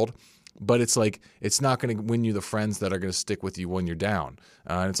world. But it's like, it's not going to win you the friends that are going to stick with you when you're down.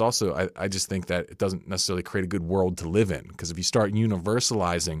 And it's also, I just think that it doesn't necessarily create a good world to live in. Because if you start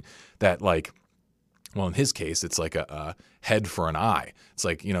universalizing that, like, well, in his case, it's like a head for an eye. It's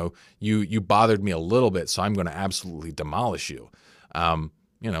like, you bothered me a little bit, so I'm going to absolutely demolish you.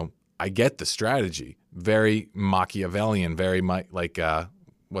 I get the strategy. Very Machiavellian, very like,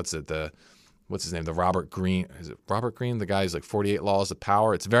 what's his name? The Robert Greene. Is it Robert Greene? The guy who's like 48 Laws of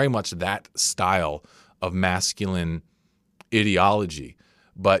Power. It's very much that style of masculine ideology.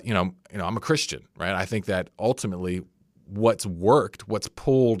 But, I'm a Christian, right? I think that ultimately what's worked, what's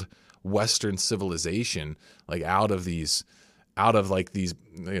pulled Western civilization like out of these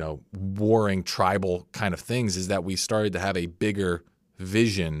warring tribal kind of things is that we started to have a bigger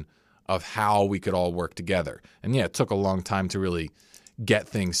vision of how we could all work together. And yeah, it took a long time to really get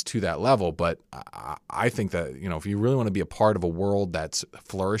things to that level, but I think that, if you really want to be a part of a world that's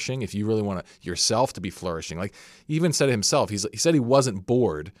flourishing, if you really want yourself to be flourishing, like he even said it himself, he said he wasn't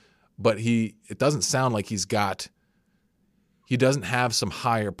bored, but it doesn't sound like he doesn't have some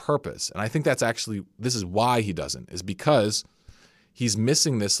higher purpose. And I think this is why he doesn't, is because he's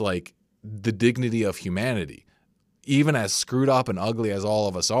missing this, like, the dignity of humanity. Even as screwed up and ugly as all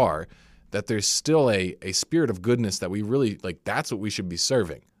of us are, that there's still a spirit of goodness that we really, like, that's what we should be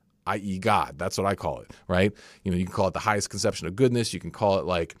serving, i.e. God. That's what I call it, right? You can call it the highest conception of goodness. You can call it,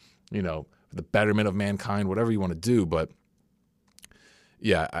 like, the betterment of mankind, whatever you want to do. But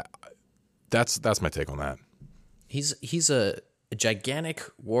yeah, that's my take on that. He's a gigantic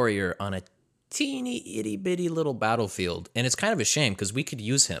warrior on a teeny itty bitty little battlefield, and it's kind of a shame because we could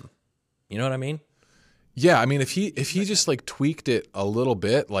use him. You know what I mean? Yeah, I mean, if he just like tweaked it a little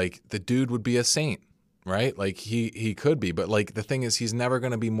bit, like the dude would be a saint, right? Like he could be, but like the thing is, he's never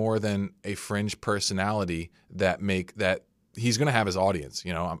going to be more than a fringe personality that he's going to have his audience.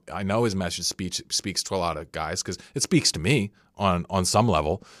 I know his message speaks to a lot of guys because it speaks to me on some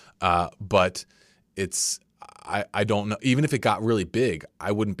level, but it's. I don't know. Even if it got really big,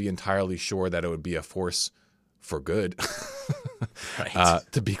 I wouldn't be entirely sure that it would be a force for good. Right.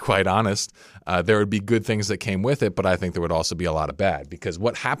 To be quite honest, there would be good things that came with it, but I think there would also be a lot of bad, because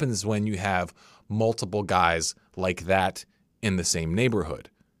what happens when you have multiple guys like that in the same neighborhood?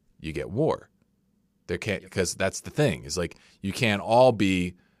 You get war. Because that's the thing, is like you can't all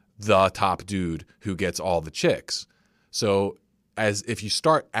be the top dude who gets all the chicks. So as if you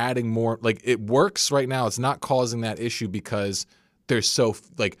start adding more, like it works right now, it's not causing that issue because there's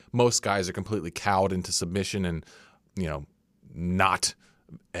like most guys are completely cowed into submission and, not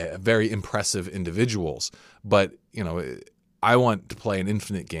very impressive individuals. But, I want to play an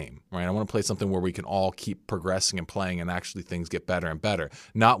infinite game, right? I want to play something where we can all keep progressing and playing and actually things get better and better.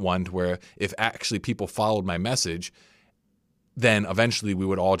 Not one where if actually people followed my message, then eventually we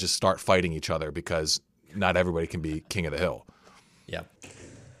would all just start fighting each other because not everybody can be king of the hill. Yeah.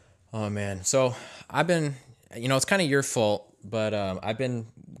 Oh, man. So I've been, it's kind of your fault, but I've been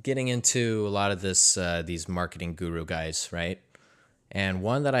getting into a lot of these marketing guru guys, right? And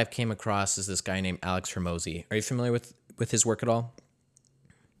one that I've came across is this guy named Alex Hormozi. Are you familiar with his work at all?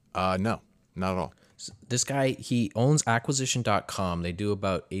 No, not at all. So this guy, he owns acquisition.com. They do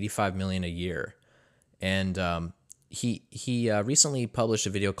about $85 million a year. And he recently published a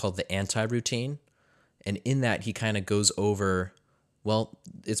video called The Anti-Routine. And in that, he kind of goes over, well,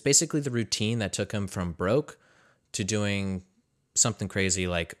 it's basically the routine that took him from broke to doing something crazy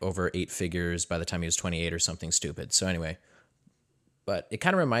like over 8 figures by the time he was 28 or something stupid. So anyway, but it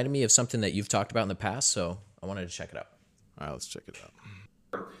kind of reminded me of something that you've talked about in the past, so I wanted to check it out. All right, let's check it out.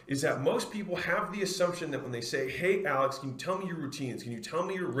 Is that most people have the assumption that when they say, hey, Alex, can you tell me your routines? Can you tell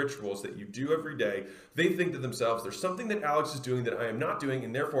me your rituals that you do every day? They think to themselves, there's something that Alex is doing that I am not doing,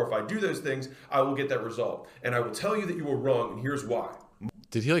 and therefore if I do those things, I will get that result. And I will tell you that you were wrong, and here's why.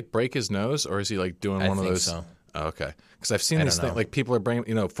 Did he like break his nose, or is he like doing one of those? So. Oh, okay. Because I've seen these things, like people are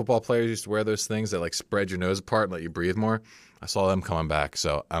bringing, football players used to wear those things that like spread your nose apart and let you breathe more. I saw them coming back.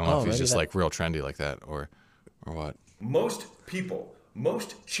 So I don't know if he's just like real trendy like that or what. Most people,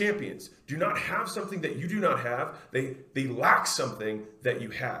 most champions do not have something that you do not have. They lack something that you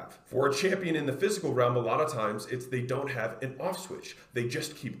have. For a champion in the physical realm, a lot of times they don't have an off switch. They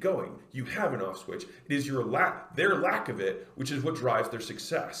just keep going. You have an off switch. It is their lack of it, which is what drives their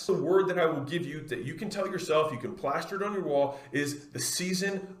success. The word that I will give you that you can tell yourself, you can plaster it on your wall, is the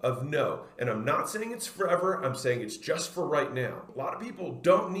season of no. And I'm not saying it's forever. I'm saying it's just for right now. A lot of people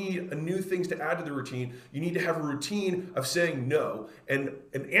don't need new things to add to the routine. You need to have a routine of saying no and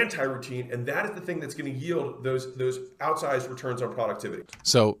an anti-routine, and that is the thing that's going to yield those outsized returns on productivity.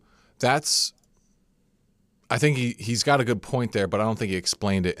 So that's, I think he's got a good point there, but I don't think he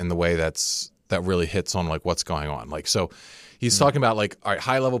explained it in the way that really hits on like what's going on. Like, so he's talking about like, all right,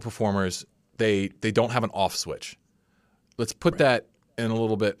 high level performers, they don't have an off switch. Let's put that in a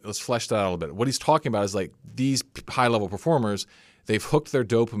little bit. Let's flesh that out a little bit. What he's talking about is like these high level performers, they've hooked their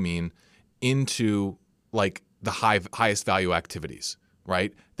dopamine into like the highest value activities,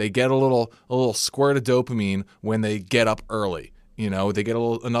 right? They get a little squirt of dopamine when they get up early. You know, they get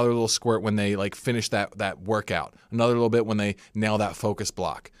another little squirt when they like finish that workout. Another little bit when they nail that focus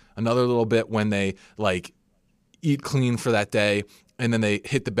block. Another little bit when they like eat clean for that day, and then they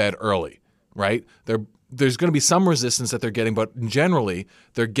hit the bed early, right? There's going to be some resistance that they're getting, but generally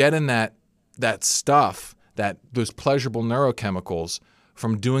they're getting that stuff, those pleasurable neurochemicals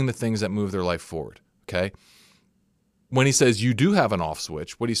from doing the things that move their life forward. Okay. When he says you do have an off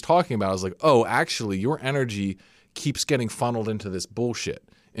switch, what he's talking about is like, oh, actually your energy keeps getting funneled into this bullshit,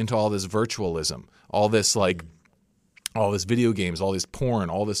 into all this virtualism, all this video games, all this porn,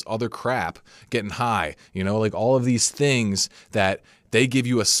 all this other crap, getting high, you know, like all of these things that they give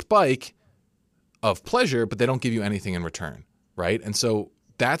you a spike of pleasure, but they don't give you anything in return, right? And so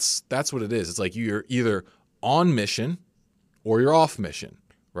that's what it is. It's like you're either on mission or you're off mission,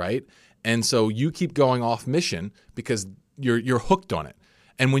 right? And so you keep going off mission because you're hooked on it.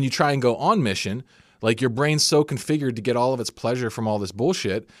 And when you try and go on mission, like your brain's so configured to get all of its pleasure from all this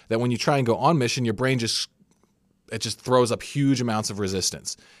bullshit that when you try and go on mission, your brain just throws up huge amounts of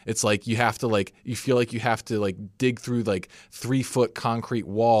resistance. It's like you feel like you have to like dig through like 3-foot concrete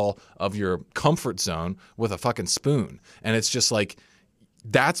wall of your comfort zone with a fucking spoon. And it's just like,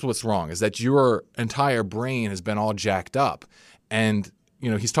 that's what's wrong, is that your entire brain has been all jacked up. And,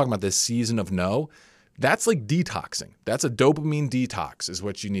 you know, he's talking about this season of no. That's like detoxing. That's a dopamine detox is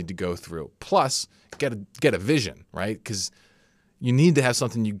what you need to go through. Plus, get a vision, right? Because you need to have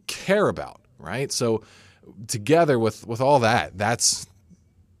something you care about, right? So together with all that, that's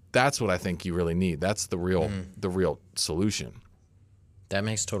what I think you really need. That's the real solution. That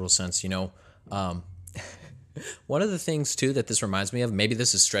makes total sense. You know, one of the things too that this reminds me of, maybe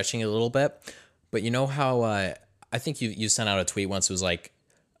this is stretching it a little bit, but you know how I think you sent out a tweet once. It was like,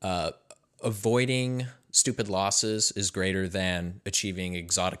 avoiding stupid losses is greater than achieving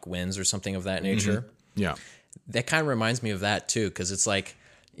exotic wins or something of that nature. Mm-hmm. Yeah. That kind of reminds me of that too, because it's like,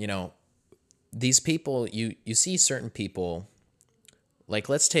 you know, these people, you see certain people, like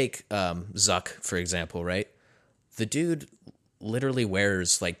let's take Zuck, for example, right? The dude literally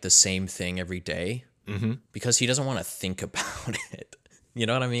wears like the same thing every day because he doesn't want to think about it. You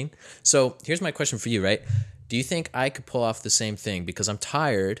know what I mean? So here's my question for you, right? Do you think I could pull off the same thing? Because I'm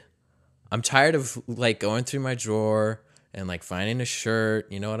tired of like going through my drawer and like finding a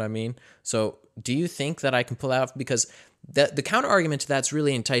shirt, you know what I mean? So do you think that I can pull out, because the counter argument to that's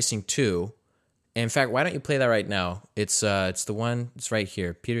really enticing too. In fact, why don't you play that right now? It's the one, it's right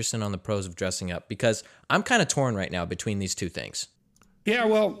here, Peterson on the Pros of Dressing Up, because I'm kind of torn right now between these two things. Yeah,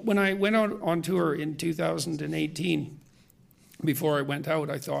 well, when I went out on tour in 2018, before I went out,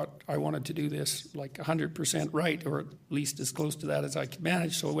 I thought I wanted to do this like 100% right, or at least as close to that as I could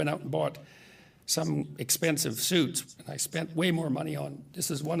manage. So I went out and bought some expensive suits, and I spent way more money on, this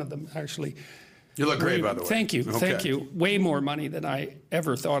is one of them actually. You look great, by the way. Thank you, Okay. thank you. Way more money than I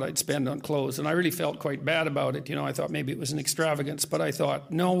ever thought I'd spend on clothes, and I really felt quite bad about it. You know, I thought maybe it was an extravagance, but I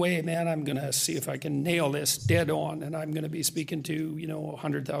thought, no way, man, I'm going to see if I can nail this dead on, and I'm going to be speaking to,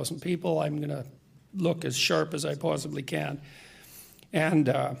 100,000 people. I'm going to look as sharp as I possibly can.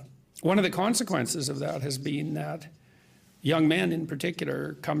 And one of the consequences of that has been that young men in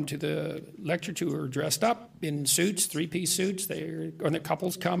particular come to the lecture tour dressed up in suits, 3-piece suits. Or the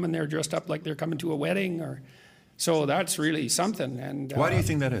couples come and they're dressed up like they're coming to a wedding. So that's really something. And Why do you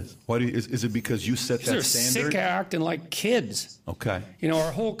think that is? Is it because you set that they're standard? sick acting like kids. Okay.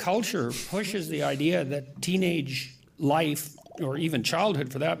 Our whole culture pushes the idea that teenage life, or even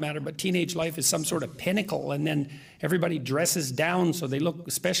childhood for that matter, but teenage life is some sort of pinnacle, and then everybody dresses down so they look,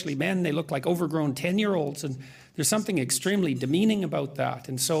 especially men, they look like overgrown 10-year-olds, and there's something extremely demeaning about that.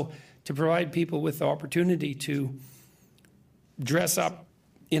 And so to provide people with the opportunity to dress up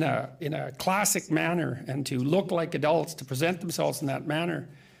in a classic manner and to look like adults, to present themselves in that manner,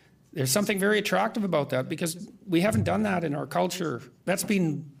 there's something very attractive about that, because we haven't done that in our culture. That's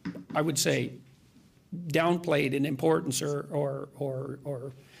been, I would say, downplayed in importance or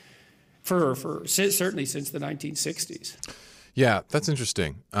for certainly since the 1960s. Yeah, that's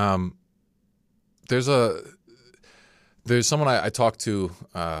interesting. There's someone I talked to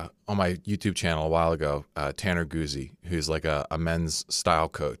on my YouTube channel a while ago, Tanner Guzzi, who's like a men's style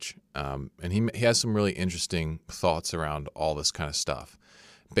coach, and he has some really interesting thoughts around all this kind of stuff.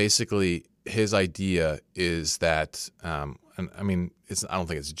 basically his idea is that, and I mean, I don't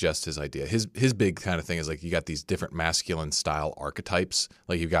think it's just his idea. His big kind of thing is like you got these different masculine style archetypes.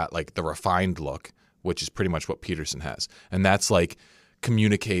 Like you've got like the refined look, which is pretty much what Peterson has, and that's like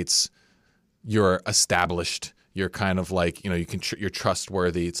communicates you're established. You're kind of like, you're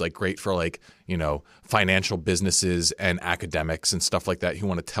trustworthy. It's like great for like, financial businesses and academics and stuff like that. You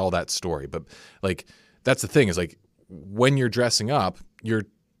want to tell that story. But like, that's the thing is like when you're dressing up, you're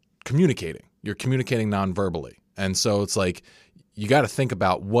communicating non-verbally. And so it's like, you got to think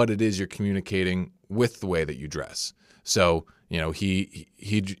about what it is you're communicating with the way that you dress. So, he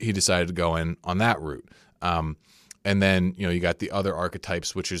decided to go in on that route. And then, you got the other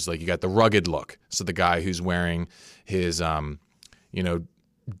archetypes, which is like you got the rugged look. So the guy who's wearing his,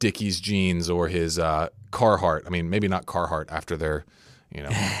 Dickies jeans or his Carhartt. I mean, maybe not Carhartt after their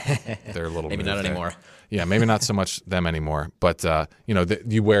little maybe not there. anymore. Yeah, maybe not so much them anymore. But,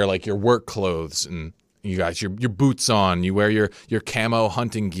 you wear like your work clothes and you got your boots on. You wear your camo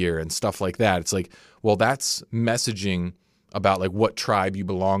hunting gear and stuff like that. It's like, well, that's messaging about like what tribe you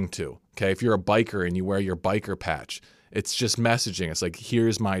belong to. Okay, if you're a biker and you wear your biker patch, it's just messaging. It's like,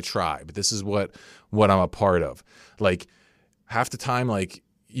 here's my tribe. This is what I'm a part of. Like half the time, like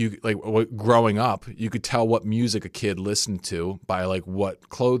growing up, you could tell what music a kid listened to by like what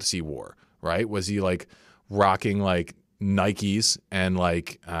clothes he wore. Right? Was he like rocking like Nikes and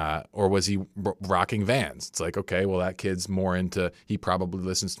like, or was he rocking Vans? It's like, okay, well that kid's more into. He probably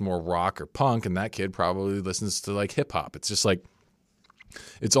listens to more rock or punk, and that kid probably listens to like hip hop. It's just like.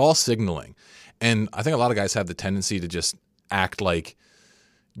 It's all signaling. And I think a lot of guys have the tendency to just act like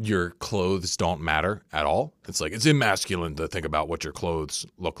your clothes don't matter at all. It's like it's emasculine to think about what your clothes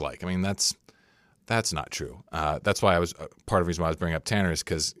look like. I mean, that's not true. That's why I was part of the reason why I was bringing up Tanner is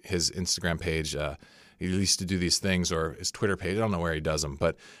because his Instagram page, he used to do these things, or his Twitter page. I don't know where he does them,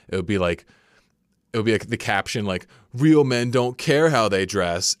 but it would be like the caption like, real men don't care how they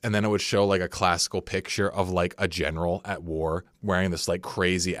dress. And then it would show like a classical picture of like a general at war wearing this like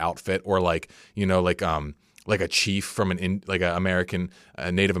crazy outfit, or like, like a chief from an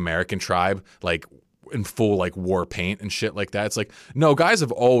Native American tribe, like in full like war paint and shit like that. It's like, no, guys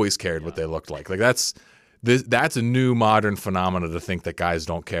have always cared what they looked like. Like that's a new modern phenomenon to think that guys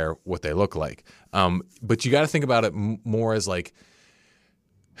don't care what they look like. But you got to think about it more as like,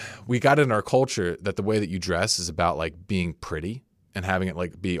 we got in our culture that the way that you dress is about like being pretty and having it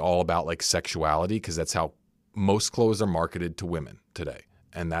like be all about like sexuality, because that's how most clothes are marketed to women today.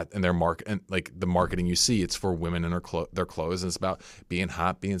 And their like the marketing you see, it's for women and their clothes, and it's about being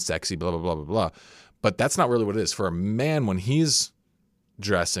hot, being sexy, blah blah blah blah blah. But that's not really what it is. For a man, when he's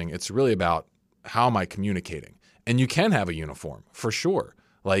dressing, it's really about how am I communicating. And you can have a uniform for sure.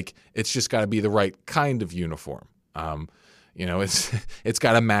 Like it's just got to be the right kind of uniform. It's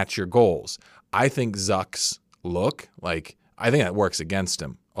got to match your goals. I think Zuck's look, like, I think that works against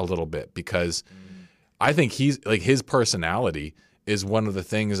him a little bit, because I think he's like, his personality is one of the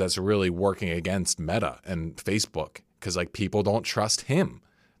things that's really working against Meta and Facebook, because like people don't trust him.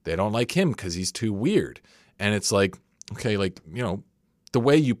 They don't like him because he's too weird. And it's like, okay, like, the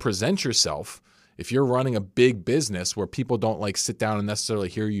way you present yourself, if you're running a big business where people don't like sit down and necessarily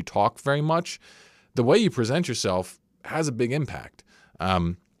hear you talk very much, the way you present yourself has a big impact.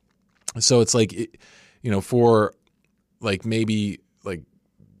 So it's like, for like maybe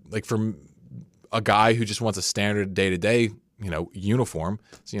like for a guy who just wants a standard day-to-day, uniform,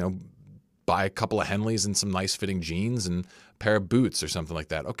 so, buy a couple of Henleys and some nice fitting jeans and a pair of boots or something like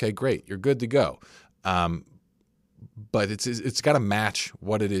that. Okay, great. You're good to go. But it's got to match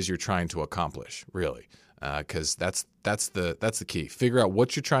what it is you're trying to accomplish, really. Because that's the key. Figure out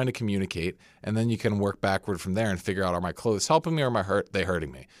what you're trying to communicate, and then you can work backward from there and figure out, are my clothes helping me or are they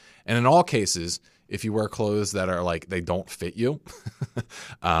hurting me? And in all cases, if you wear clothes that are like they don't fit you,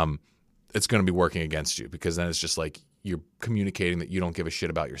 it's going to be working against you, because then it's just like you're communicating that you don't give a shit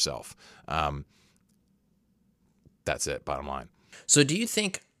about yourself. That's it, bottom line. So do you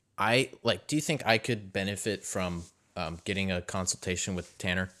think I could benefit from getting a consultation with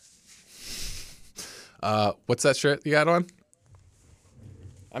Tanner? What's that shirt you got on?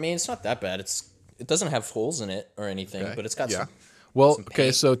 I mean, it's not that bad. It doesn't have holes in it or anything, but it's got some. Well, some okay,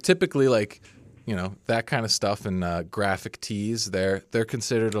 paint. so typically, like, that kind of stuff in graphic tees, they're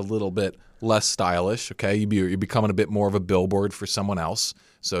considered a little bit less stylish. Okay, you're becoming a bit more of a billboard for someone else.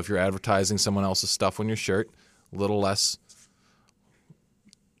 So if you're advertising someone else's stuff on your shirt, a little less.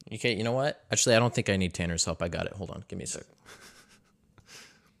 Okay, you know what? Actually, I don't think I need Tanner's help. I got it. Hold on, give me a sec.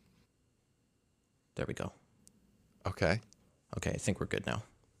 There we go. Okay, I think we're good now.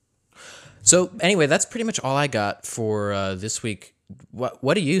 So anyway, that's pretty much all I got for this week.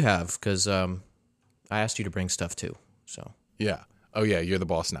 What do you have? Because I asked you to bring stuff too. So Yeah. Oh yeah, you're the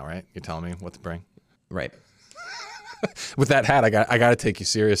boss now, right? You're telling me what to bring. right. With that hat, I got to take you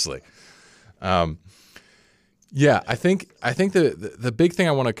seriously. Yeah, I think the big thing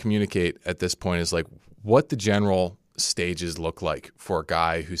I want to communicate at this point is like what the general stages look like for a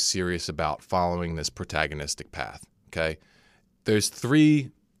guy who's serious about following this protagonistic path. Okay, there's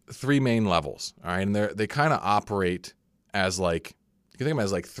three main levels. All right, and they kind of operate as like, you can think of them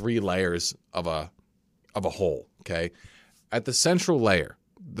as like three layers of a whole. Okay, at the central layer,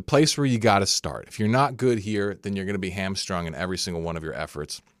 the place where you got to start. If you're not good here, then you're going to be hamstrung in every single one of your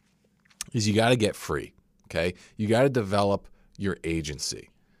efforts. Is you got to get free. Okay, you got to develop your agency,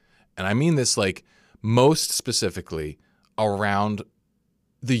 and I mean this like most specifically around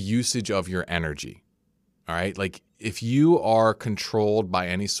the usage of your energy. All right, like if you are controlled by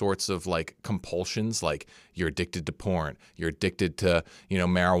any sorts of like compulsions, like you're addicted to porn, you're addicted to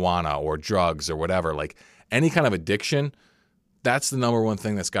marijuana or drugs or whatever, like any kind of addiction. That's the number one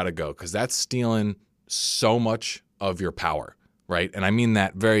thing that's got to go, because that's stealing so much of your power, right? And I mean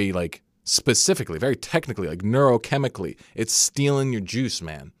that very like specifically, very technically, like neurochemically. It's stealing your juice,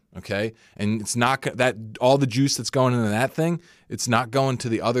 man, okay? And it's not that all the juice that's going into that thing, it's not going to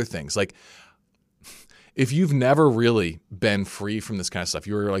the other things. Like if you've never really been free from this kind of stuff,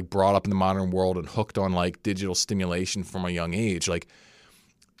 you were like brought up in the modern world and hooked on like digital stimulation from a young age, like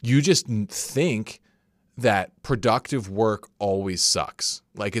you just think that productive work always sucks.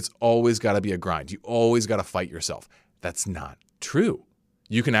 Like it's always got to be a grind. You always got to fight yourself. That's not true.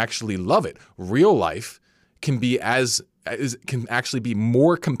 You can actually love it. Real life can be can actually be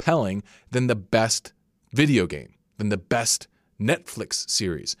more compelling than the best video game, than the best Netflix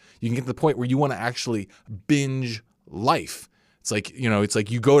series. You can get to the point where you want to actually binge life. It's like, it's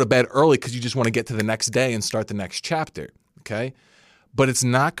like you go to bed early because you just want to get to the next day and start the next chapter. Okay. But it's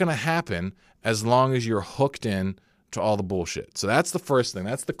not going to happen as long as you're hooked in to all the bullshit. So that's the first thing.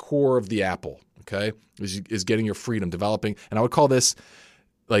 That's the core of the apple, okay, is getting your freedom, developing. And I would call this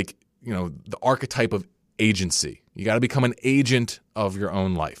like, the archetype of agency. You got to become an agent of your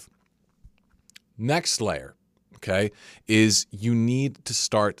own life. Next layer, okay, is you need to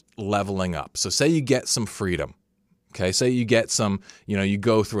start leveling up. So say you get some freedom. Okay, say you get some, you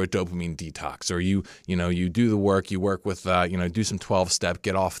go through a dopamine detox, or you do the work, you work with, do some 12-step,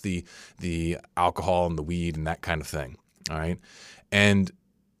 get off the alcohol and the weed and that kind of thing. All right. And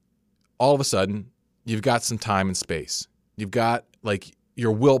all of a sudden you've got some time and space. You've got like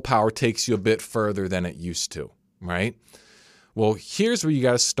your willpower takes you a bit further than it used to. Right. Well, here's where you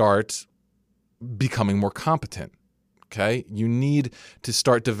got to start becoming more competent. Okay. You need to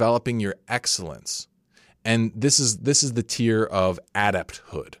start developing your excellence. And this is the tier of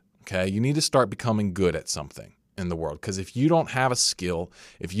adepthood, okay? You need to start becoming good at something in the world, because if you don't have a skill,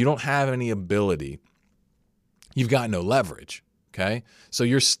 if you don't have any ability, you've got no leverage, okay? So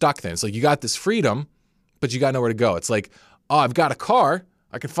you're stuck then. It's like you got this freedom, but you got nowhere to go. It's like, oh, I've got a car.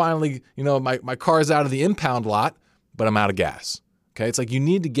 I can finally, my car is out of the impound lot, but I'm out of gas, okay? It's like you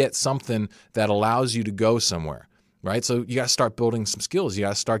need to get something that allows you to go somewhere, right? So you got to start building some skills. You got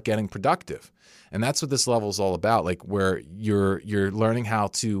to start getting productive. And that's what this level is all about, like where you're learning how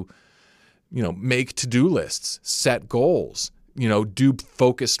to, make to-do lists, set goals, do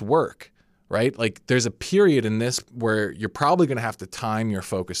focused work, right? Like there's a period in this where you're probably going to have to time your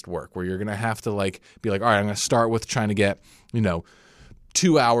focused work, where you're going to have to like be like, all right, I'm going to start with trying to get,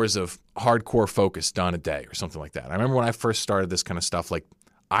 2 hours of hardcore focus done a day or something like that. I remember when I first started this kind of stuff, like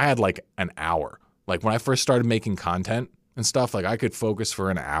I had like an hour. Like when I first started making content and stuff, like I could focus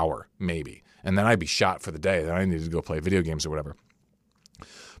for an hour maybe. And then I'd be shot for the day. Then I needed to go play video games or whatever.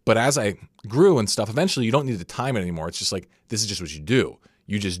 But as I grew and stuff, eventually you don't need to time it anymore. It's just like, this is just what you do.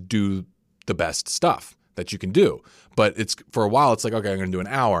 You just do the best stuff that you can do. But it's for a while, it's like, okay, I'm going to do an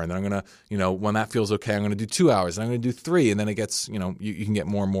hour. And then I'm going to, when that feels okay, I'm going to do 2 hours. And I'm going to do 3. And then it gets, you can get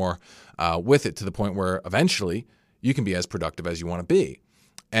more and more with it to the point where eventually you can be as productive as you want to be.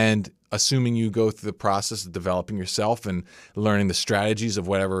 And assuming you go through the process of developing yourself and learning the strategies of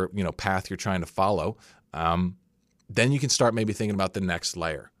whatever, path you're trying to follow, then you can start maybe thinking about the next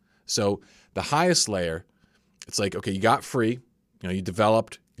layer. So the highest layer, it's like, okay, you got free, you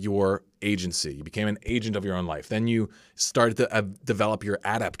developed your agency. You became an agent of your own life. Then you started to develop your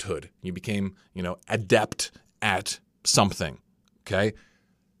adepthood. You became, adept at something, okay?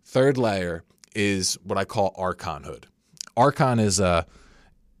 Third layer is what I call archonhood.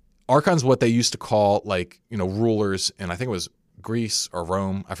 Archon's what they used to call rulers, and I think it was Greece or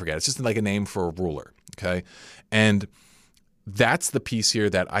Rome. I forget. It's just like a name for a ruler, okay? And that's the piece here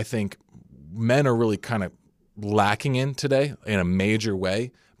that I think men are really kind of lacking in today in a major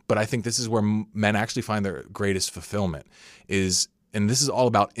way, but I think this is where men actually find their greatest fulfillment and this is all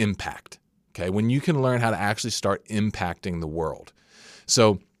about impact. Okay. When you can learn how to actually start impacting the world.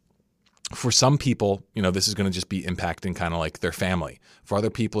 So for some people, this is going to just be impacting kind of like their family. For other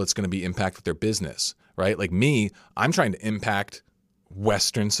people, it's going to be impact with their business, right? Like me, I'm trying to impact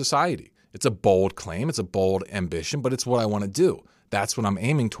Western society. It's a bold claim. It's a bold ambition, but it's what I want to do. That's what I'm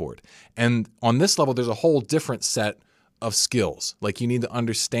aiming toward. And on this level, there's a whole different set of skills. Like you need to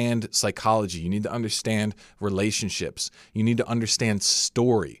understand psychology. You need to understand relationships. You need to understand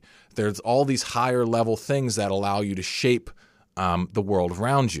story. There's all these higher level things that allow you to shape the world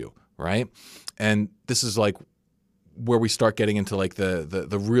around you, right? And this is like where we start getting into like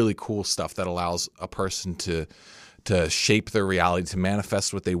the really cool stuff that allows a person to shape their reality, to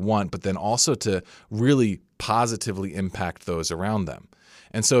manifest what they want, but then also to really positively impact those around them.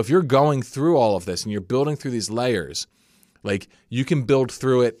 And so if you're going through all of this and you're building through these layers, like you can build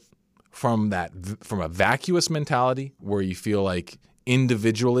through it from a vacuous mentality where you feel like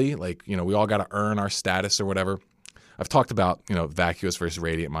individually, like, we all got to earn our status or whatever. I've talked about, vacuous versus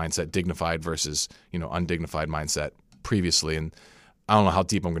radiant mindset, dignified versus, undignified mindset previously. And I don't know how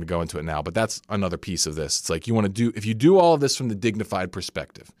deep I'm going to go into it now, but that's another piece of this. It's like if you do all of this from the dignified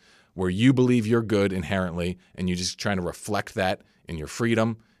perspective, where you believe you're good inherently and you're just trying to reflect that in your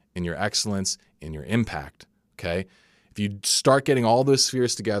freedom, in your excellence, in your impact, okay? If you start getting all those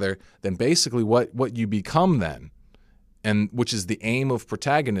spheres together, then basically what you become then, and which is the aim of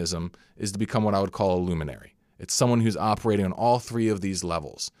protagonism, is to become what I would call a luminary. It's someone who's operating on all three of these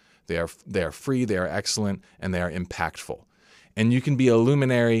levels. They are free, they are excellent, and they are impactful. And you can be a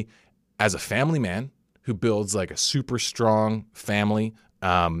luminary as a family man who builds like a super strong family,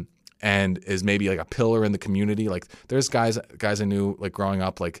 and is maybe like a pillar in the community. Like there's guys I knew like growing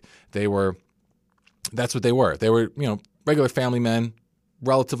up, like that's what they were. They were, regular family men,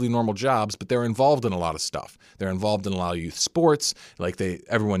 relatively normal jobs, but they're involved in a lot of stuff. They're involved in a lot of youth sports. Like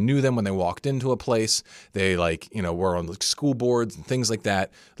everyone knew them when they walked into a place. They were on the school boards and things like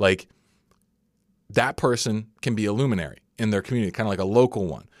that. Like that person can be a luminary in their community, kind of like a local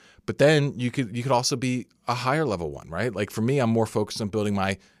one. But then you could also be a higher level one, right? Like for me, I'm more focused on building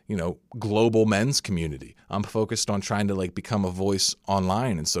my, global men's community. I'm focused on trying to like become a voice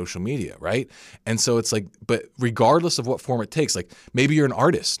online and social media, right? And so it's like, but regardless of what form it takes, like maybe you're an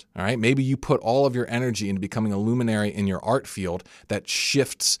artist, all right? Maybe you put all of your energy into becoming a luminary in your art field that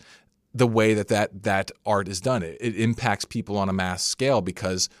shifts the way that art is done. It impacts people on a mass scale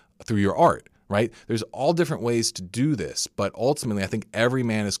because through your art, right? There's all different ways to do this, but ultimately I think every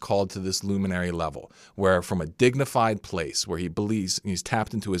man is called to this luminary level where from a dignified place where he believes he's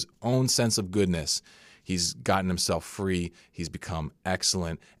tapped into his own sense of goodness, he's gotten himself free, he's become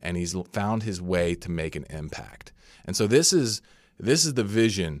excellent, and he's found his way to make an impact. And so this is the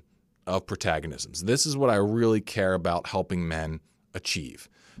vision of protagonisms. This is what I really care about helping men achieve.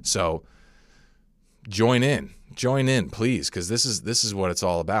 So join in, please, because this is what it's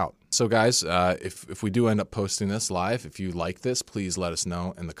all about. So guys, if we do end up posting this live, if you like this, please let us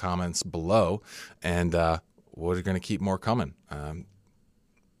know in the comments below, and we're going to keep more coming.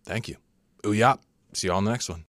 Thank you. Ooh, yeah. See you all in the next one.